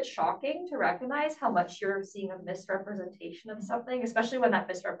little bit shocking to recognize how much you're seeing a misrepresentation of something, especially when that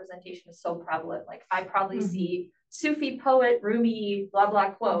misrepresentation is so prevalent. I probably see Sufi poet Rumi blah blah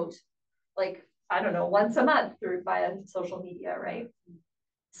quote I don't know, once a month via social media, right?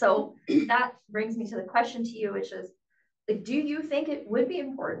 So that brings me to the question to you, which is, do you think it would be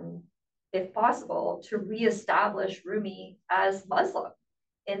important if possible, to reestablish Rumi as Muslim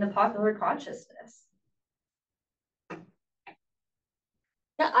in the popular consciousness.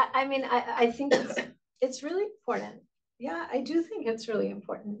 Yeah, I mean, I think it's really important. Yeah, I do think it's really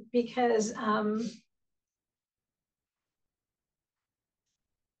important because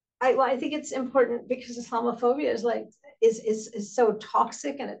I think it's important because Islamophobia is like is so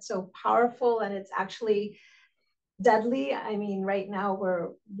toxic and it's so powerful and it's actually deadly. I mean, right now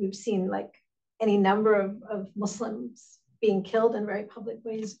we've seen like any number of Muslims being killed in very public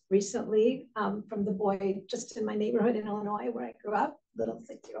ways recently, from the boy just in my neighborhood in Illinois where I grew up, little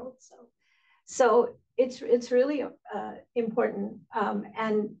 6-year-old. So it's really important,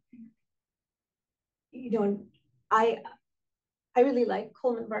 and you know, I really like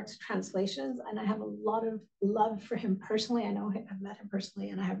Coleman Barks' translations, and I have a lot of love for him personally. I know I've met him personally,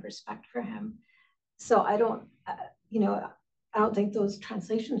 and I have respect for him. So I don't, I don't think those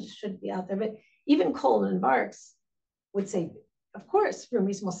translations should be out there. But even Coleman Barks would say, of course,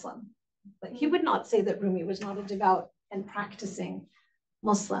 Rumi's Muslim. But he would not say that Rumi was not a devout and practicing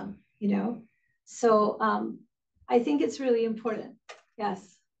Muslim, So I think it's really important.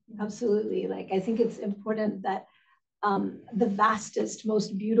 Yes, absolutely. Like, I think it's important that the vastest,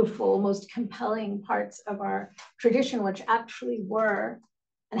 most beautiful, most compelling parts of our tradition, which actually were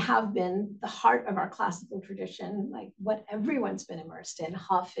and have been the heart of our classical tradition, like what everyone's been immersed in,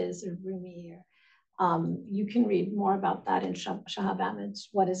 Hafiz or Rumi, or you can read more about that in Shahab Ahmed's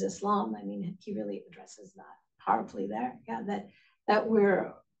What is Islam? I mean, he really addresses that powerfully there. Yeah, that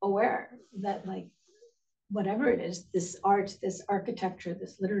we're aware that like whatever it is, this art, this architecture,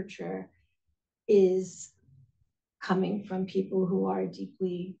 this literature is coming from people who are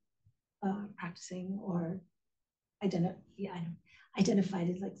deeply practicing or identified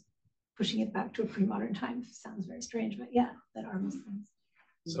as, like, pushing it back to a pre-modern time sounds very strange, but yeah, that are Muslims.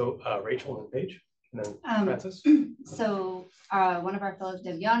 So Rachel and Paige, and then Francis. So one of our fellows,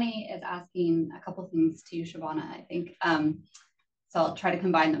 Devyani, is asking a couple things to you, Shobhana, I think. So I'll try to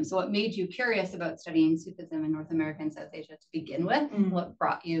combine them. So what made you curious about studying Sufism in North America and South Asia to begin with? What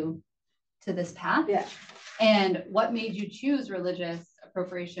brought you to this path? Yeah. And what made you choose religious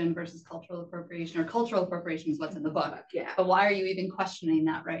appropriation versus cultural appropriation, or cultural appropriation is what's in the book. Yeah. But why are you even questioning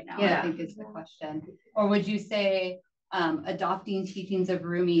that right now? Yeah. I think is the question. Or would you say adopting teachings of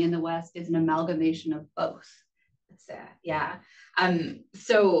Rumi in the West is an amalgamation of both? Yeah.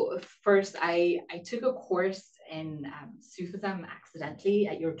 So first, I took a course in Sufism accidentally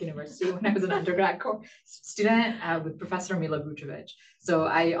at York University when I was an undergrad student with Professor Mila Vucevic. So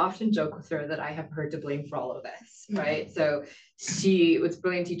I often joke with her that I have her to blame for all of this, right? So she was a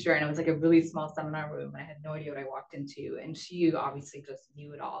brilliant teacher, and it was like a really small seminar room, and I had no idea what I walked into. And she obviously just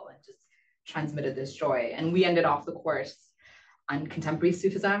knew it all and just transmitted this joy. And we ended off the course on contemporary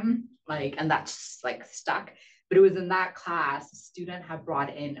Sufism, and that just like stuck. But it was in that class, a student had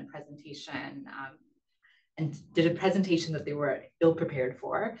brought in a presentation and did a presentation that they were ill prepared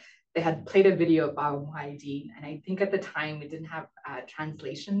for. They had played a video of Baba Muhyiddin, and I think at the time it didn't have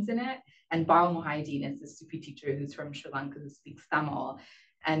translations in it. And Baba Muhyiddin is a Sufi teacher who's from Sri Lanka who speaks Tamil.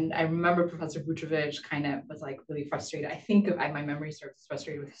 And I remember Professor Vucevic kind of was like really frustrated. I think my memory serves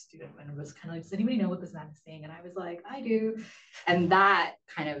frustrated with the student and was kind of like, does anybody know what this man is saying? And I was like, I do. And that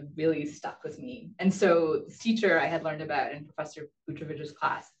kind of really stuck with me. And so this teacher I had learned about in Professor Vucevic's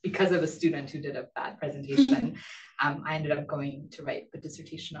class because of a student who did a bad presentation. I ended up going to write a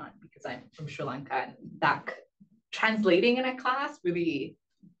dissertation on because I'm from Sri Lanka, and that translating in a class really,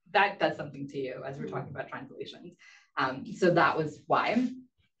 that does something to you as we're talking about translations. So that was why.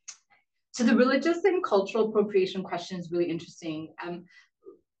 So the religious and cultural appropriation question is really interesting.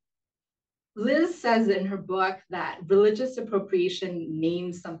 Liz says in her book that religious appropriation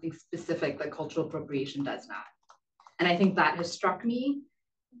names something specific that cultural appropriation does not. And I think that has struck me.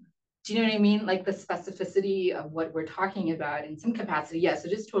 Do you know what I mean? Like the specificity of what we're talking about in some capacity. Yes,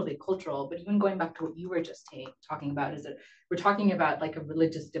 it is totally cultural, but even going back to what you were just talking about is that we're talking about like a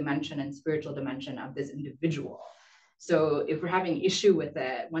religious dimension and spiritual dimension of this individual. So if we're having issue with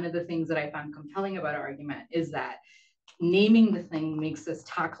it, one of the things that I found compelling about our argument is that naming the thing makes us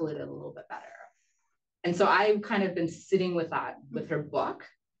tackle it a little bit better. And so I've kind of been sitting with that with her book.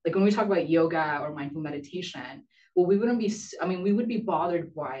 Like when we talk about yoga or mindful meditation, well, we would be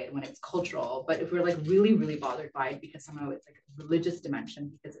bothered by it when it's cultural, but if we're like really, really bothered by it because somehow it's like a religious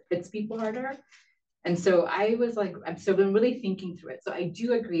dimension because it hits people harder. And so I was like, I've been really thinking through it. So I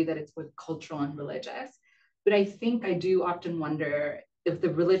do agree that it's both cultural and religious. But I think I do often wonder if the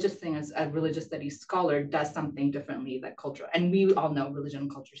religious thing as a religious studies scholar does something differently than cultural. And we all know religion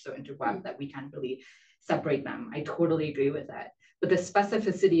and culture are so intertwined that we can't really separate them. I totally agree with that. but the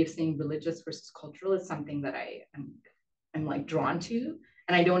specificity of saying religious versus cultural is something that I'm like drawn to.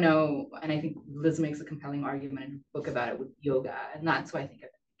 And I don't know, and I think Liz makes a compelling argument in a book about it with yoga, and that's why I think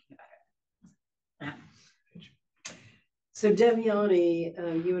I've been thinking about it. Yeah. So Devyani,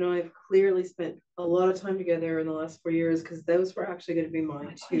 you and I have clearly spent a lot of time together in the last 4 years, because those were actually going to be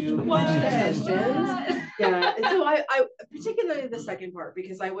my two questions. Yeah, and so I particularly the second part,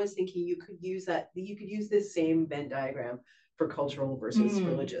 because I was thinking you could use this same Venn diagram for cultural versus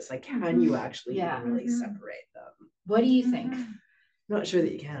religious. Like, can you actually really separate them? What do you think? I'm not sure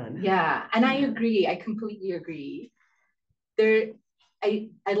that you can. Yeah, and I agree. I completely agree. I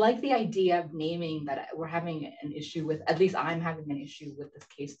like the idea of naming that we're having an issue with, at least I'm having an issue with this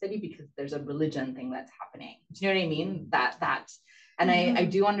case study because there's a religion thing that's happening. Do you know what I mean? And I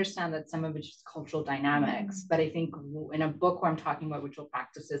do understand that some of it's just cultural dynamics, but I think in a book where I'm talking about ritual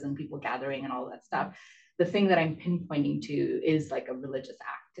practices and people gathering and all that stuff, the thing that I'm pinpointing to is like a religious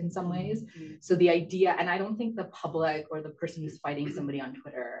act in some ways. So the idea, and I don't think the public or the person who's fighting somebody on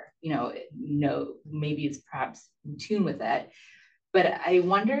Twitter, maybe it's perhaps in tune with it. But I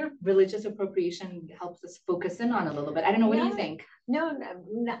wonder if religious appropriation helps us focus in on a little bit. I don't know. What do you think? No,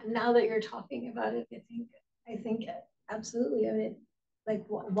 now that you're talking about it, I think absolutely. I mean, like,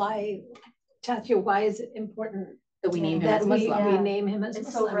 why, Chathya, why is it important that we name him as Muslim? We name him as it's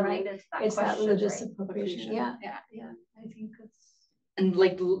Muslim, so related to that it's question, that religious right? appropriation. Yeah. I think it's. And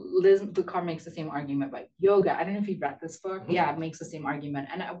like Liz Bukar makes the same argument about yoga. I don't know if you've read this book. Yeah, it makes the same argument.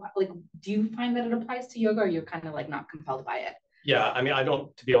 And do you find that it applies to yoga, or you're kind of like not compelled by it? Yeah, I mean,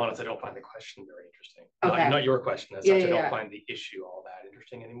 to be honest, I don't find the question very interesting. Okay. Not your question as such. I don't find the issue all that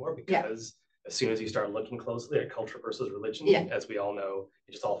interesting anymore, because as soon as you start looking closely at culture versus religion, as we all know,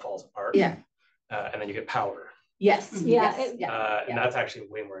 it just all falls apart. Yeah. And then you get power. Yes. And that's actually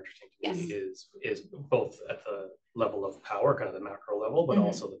way more interesting to me, is both at the level of power, kind of the macro level, but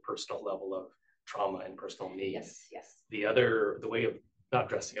also the personal level of trauma and personal need. Yes. The way of not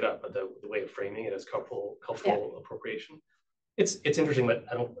dressing it up, but the way of framing it as cultural appropriation. It's interesting, but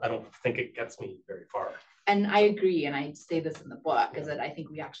I don't think it gets me very far. And I agree, and I say this in the book, is that I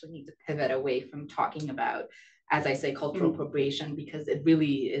think we actually need to pivot away from talking about, as I say, cultural appropriation, because it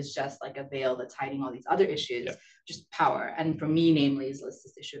really is just like a veil that's hiding all these other issues, just power. And for me, namely, is this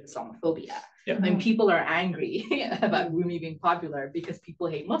issue of Islamophobia. I mean, people are angry about Rumi being popular because people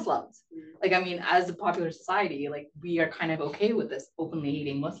hate Muslims. Like, I mean, as a popular society, like, we are kind of okay with this openly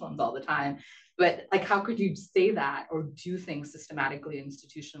hating Muslims all the time. But like, how could you say that or do things systematically,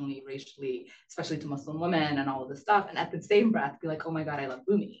 institutionally, racially, especially to Muslim women and all of this stuff, and at the same breath be like, oh my God, I love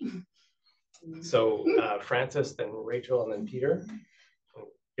Rumi. So Francis, then Rachel, and then Peter.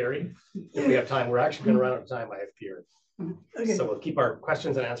 Gary, if we have time, we're actually going to run out of time. I have fear. Okay. So we'll keep our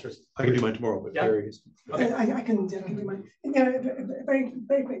questions and answers. I can do mine tomorrow, but Gary is. Okay. I can do mine. Yeah, very,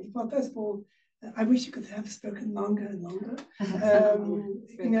 very quickly. Well, first of all, I wish you could have spoken longer and longer. I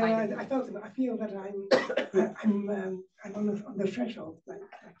feel that I'm on the threshold, like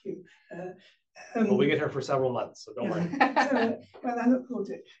you. Well, we get her for several months, so don't worry. Well, I look forward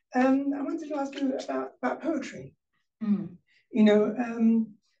to it. I wanted to ask you about poetry. To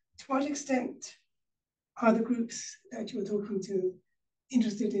what extent are the groups that you were talking to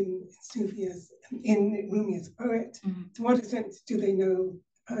interested in Sufi in Rumi as a poet? To what extent do they know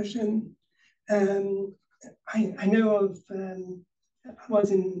Persian? I know of, I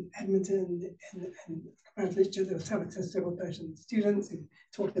was in Edmonton and comparative literature, there were several Persian students who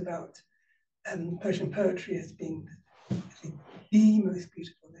talked about Persian poetry as being the most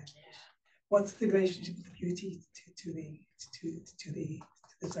beautiful language. What's the relationship of the beauty to the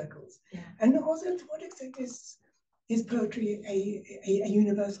circles? And also, to what extent is poetry a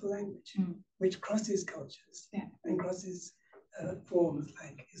universal language which crosses cultures and crosses forms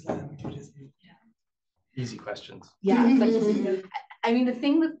like Islam, Judaism? Easy questions. I mean, the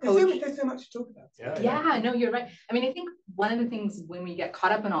thing with poetry, there's so much to talk about. No, you're right. I mean, I think one of the things when we get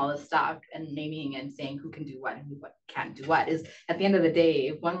caught up in all this stuff and naming and saying who can do what and who can't do what is, at the end of the day,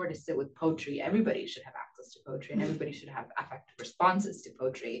 if one were to sit with poetry, everybody should have access to poetry and everybody should have affective responses to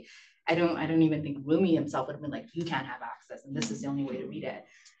poetry. I don't even think Rumi himself would have been like, you can't have access and this is the only way to read it.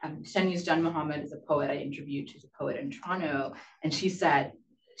 Shanice Jan Muhammad is a poet I interviewed. She's a poet in Toronto, and she said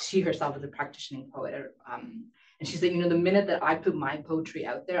she herself is a practicing poet. And she said, the minute that I put my poetry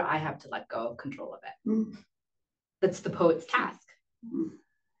out there, I have to let go of control of it. That's the poet's task.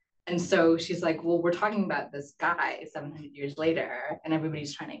 And so she's like, well, we're talking about this guy 700 years later, and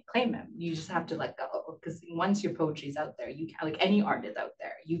everybody's trying to claim him. You just have to let go, because once your poetry is out there, you can't, like any art is out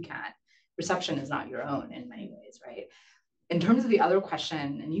there, you can't. Reception is not your own in many ways, right? in terms of the other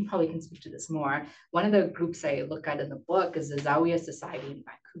question, and you probably can speak to this more, one of the groups I look at in the book is the Xavier Society in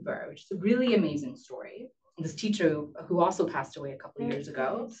Vancouver, which is a really amazing story. This teacher who also passed away a couple of years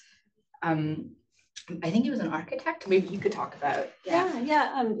ago, I think he was an architect. Maybe you could talk about. He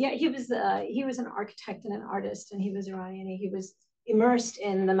was an architect and an artist, and he was Iranian. He was immersed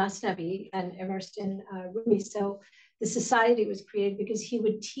in the Masnavi and immersed in Rumi. So the society was created because he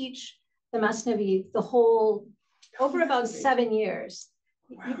would teach the Masnavi the whole over about 7 years.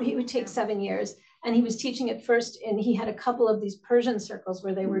 Wow. He would take 7 years, and he was teaching it first, and he had a couple of these Persian circles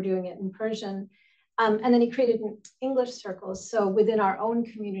where they were doing it in Persian. And then he created English circles. So within our own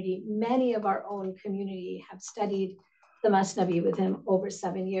community, many of our own community have studied the Masnavi with him over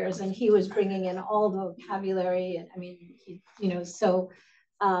 7 years. And he was bringing in all the vocabulary. And I mean,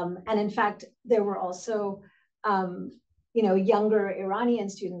 and in fact, there were also, younger Iranian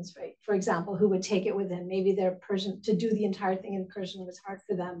students, right, for example, who would take it with him. Maybe their Persian, to do the entire thing in Persian was hard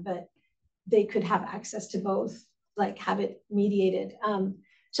for them, but they could have access to both, like have it mediated.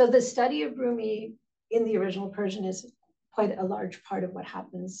 So the study of Rumi in the original Persian is quite a large part of what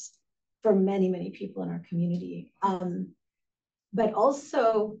happens for many, many people in our community. But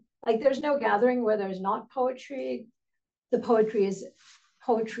also, like, there's no gathering where there's not poetry. The poetry is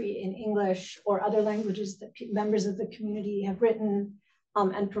poetry in English or other languages that members of the community have written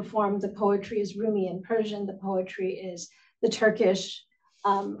and performed. The poetry is Rumi in Persian. The poetry is the Turkish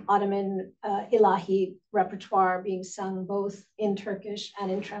Ottoman Ilahi repertoire being sung both in Turkish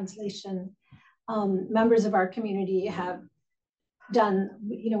and in translation. Members of our community have done,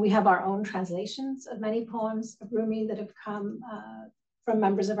 we have our own translations of many poems of Rumi that have come from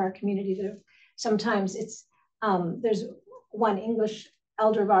members of our community that have, sometimes it's, there's one English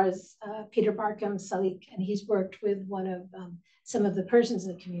elder of ours, Peter Barkham Salik, and he's worked with one of some of the Persians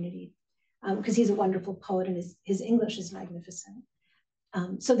in the community because he's a wonderful poet and his English is magnificent.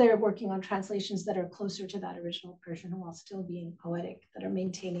 So they're working on translations that are closer to that original Persian while still being poetic, that are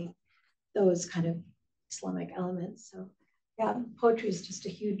maintaining those kind of Islamic elements. So yeah, poetry is just a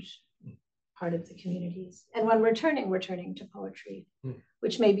huge part of the communities. And when we're turning to poetry,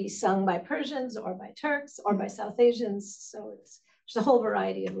 which may be sung by Persians or by Turks or by South Asians. So there's a whole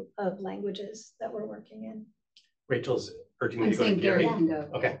variety of languages that we're working in. Rachel's urging me to go to Gary.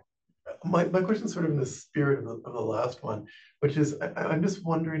 Okay. My question is sort of in the spirit of the last one, which is I'm just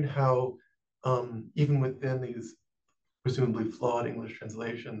wondering how, even within these presumably flawed English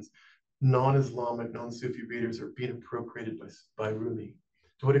translations, non-Islamic, non-Sufi readers are being appropriated by Rumi.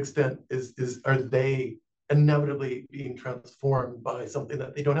 To what extent are they inevitably being transformed by something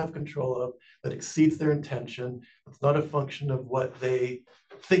that they don't have control of, that exceeds their intention? It's not a function of what they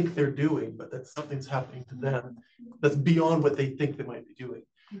think they're doing, but that something's happening to them that's beyond what they think they might be doing,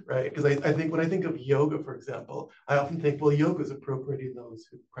 right? Because I think when I think of yoga, for example, I often think, well, yoga is appropriating those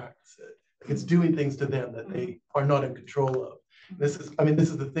who practice it. Like it's doing things to them that they are not in control of. This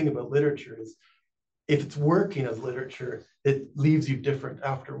is the thing about literature is if it's working as literature, it leaves you different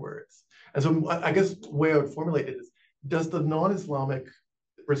afterwards. And so I guess the way I would formulate it is, does the non-Islamic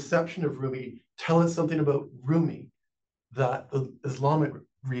reception of Rumi tell us something about Rumi that the Islamic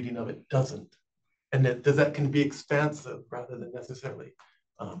reading of it doesn't? And that can be expansive rather than necessarily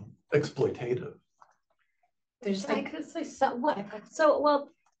exploitative? There's I could say somewhat. So, well,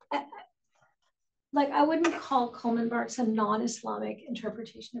 I wouldn't call Coleman Barks a non-Islamic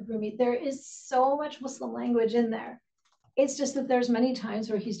interpretation of Rumi. There is so much Muslim language in there. It's just that there's many times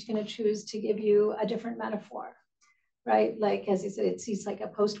where he's going to choose to give you a different metaphor, right? Like, as he said, he's like a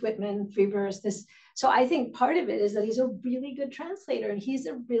post-Whitman, free verse, this. So I think part of it is that he's a really good translator and he's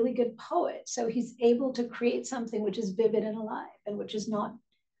a really good poet. So he's able to create something which is vivid and alive and which is not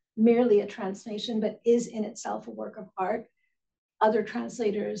merely a translation, but is in itself a work of art. Other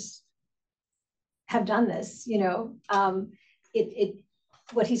translators have done this,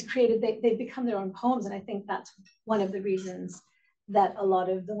 what he's created, they become their own poems. And I think that's one of the reasons that a lot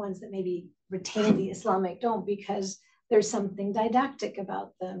of the ones that maybe retain the Islamic don't, because there's something didactic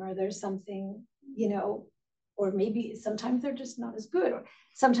about them, or there's something, or maybe sometimes they're just not as good, or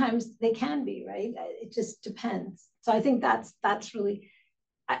sometimes they can be, right? It just depends. So I think that's really,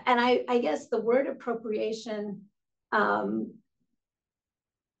 and I guess the word appropriation,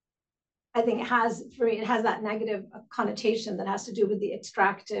 I think it has that negative connotation that has to do with the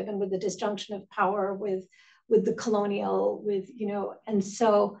extractive and with the disjunction of power, with the colonial, and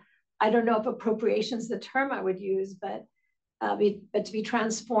so I don't know if appropriation is the term I would use, but to be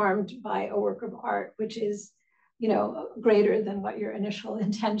transformed by a work of art, which is, greater than what your initial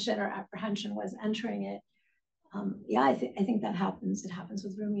intention or apprehension was entering it. I think that happens. It happens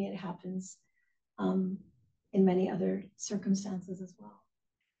with Rumi. It happens. in many other circumstances as well.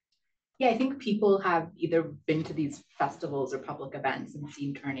 Yeah, I think people have either been to these festivals or public events and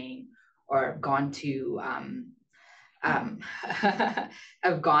seen turning, or gone to have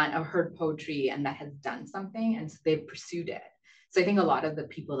heard poetry and that has done something, and so they've pursued it. So I think a lot of the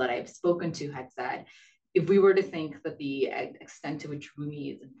people that I've spoken to had said, if we were to think that the extent to which Rumi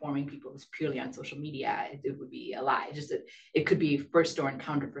is informing people is purely on social media, it would be a lie. Just that it could be first door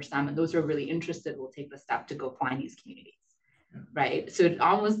encounter for some, and those who are really interested will take the step to go find these communities. Right. So it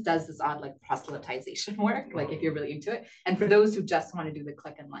almost does this odd like proselytization work, like if you're really into it. And for those who just want to do the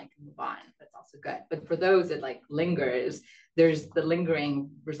click and like and move on, that's also good. But for those that like lingers, there's the lingering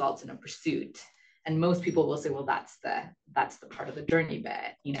results in a pursuit. And most people will say, well, that's the part of the journey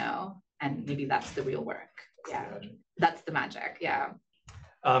bit, you know, and maybe that's the real work. Yeah. That's the magic. Yeah.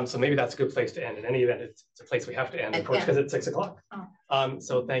 So maybe that's a good place to end. In any event, it's a place we have to end, of course, because it's 6 o'clock. Oh.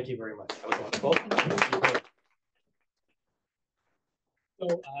 So thank you very much. That was wonderful.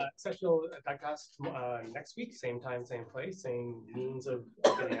 So session will back us next week, same time, same place, same means of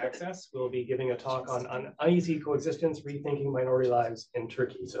getting access. We'll be giving a talk on uneasy coexistence, rethinking minority lives in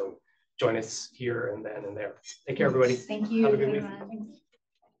Turkey. So join us here and then and there. Take care, everybody. Thank you. Have a good week.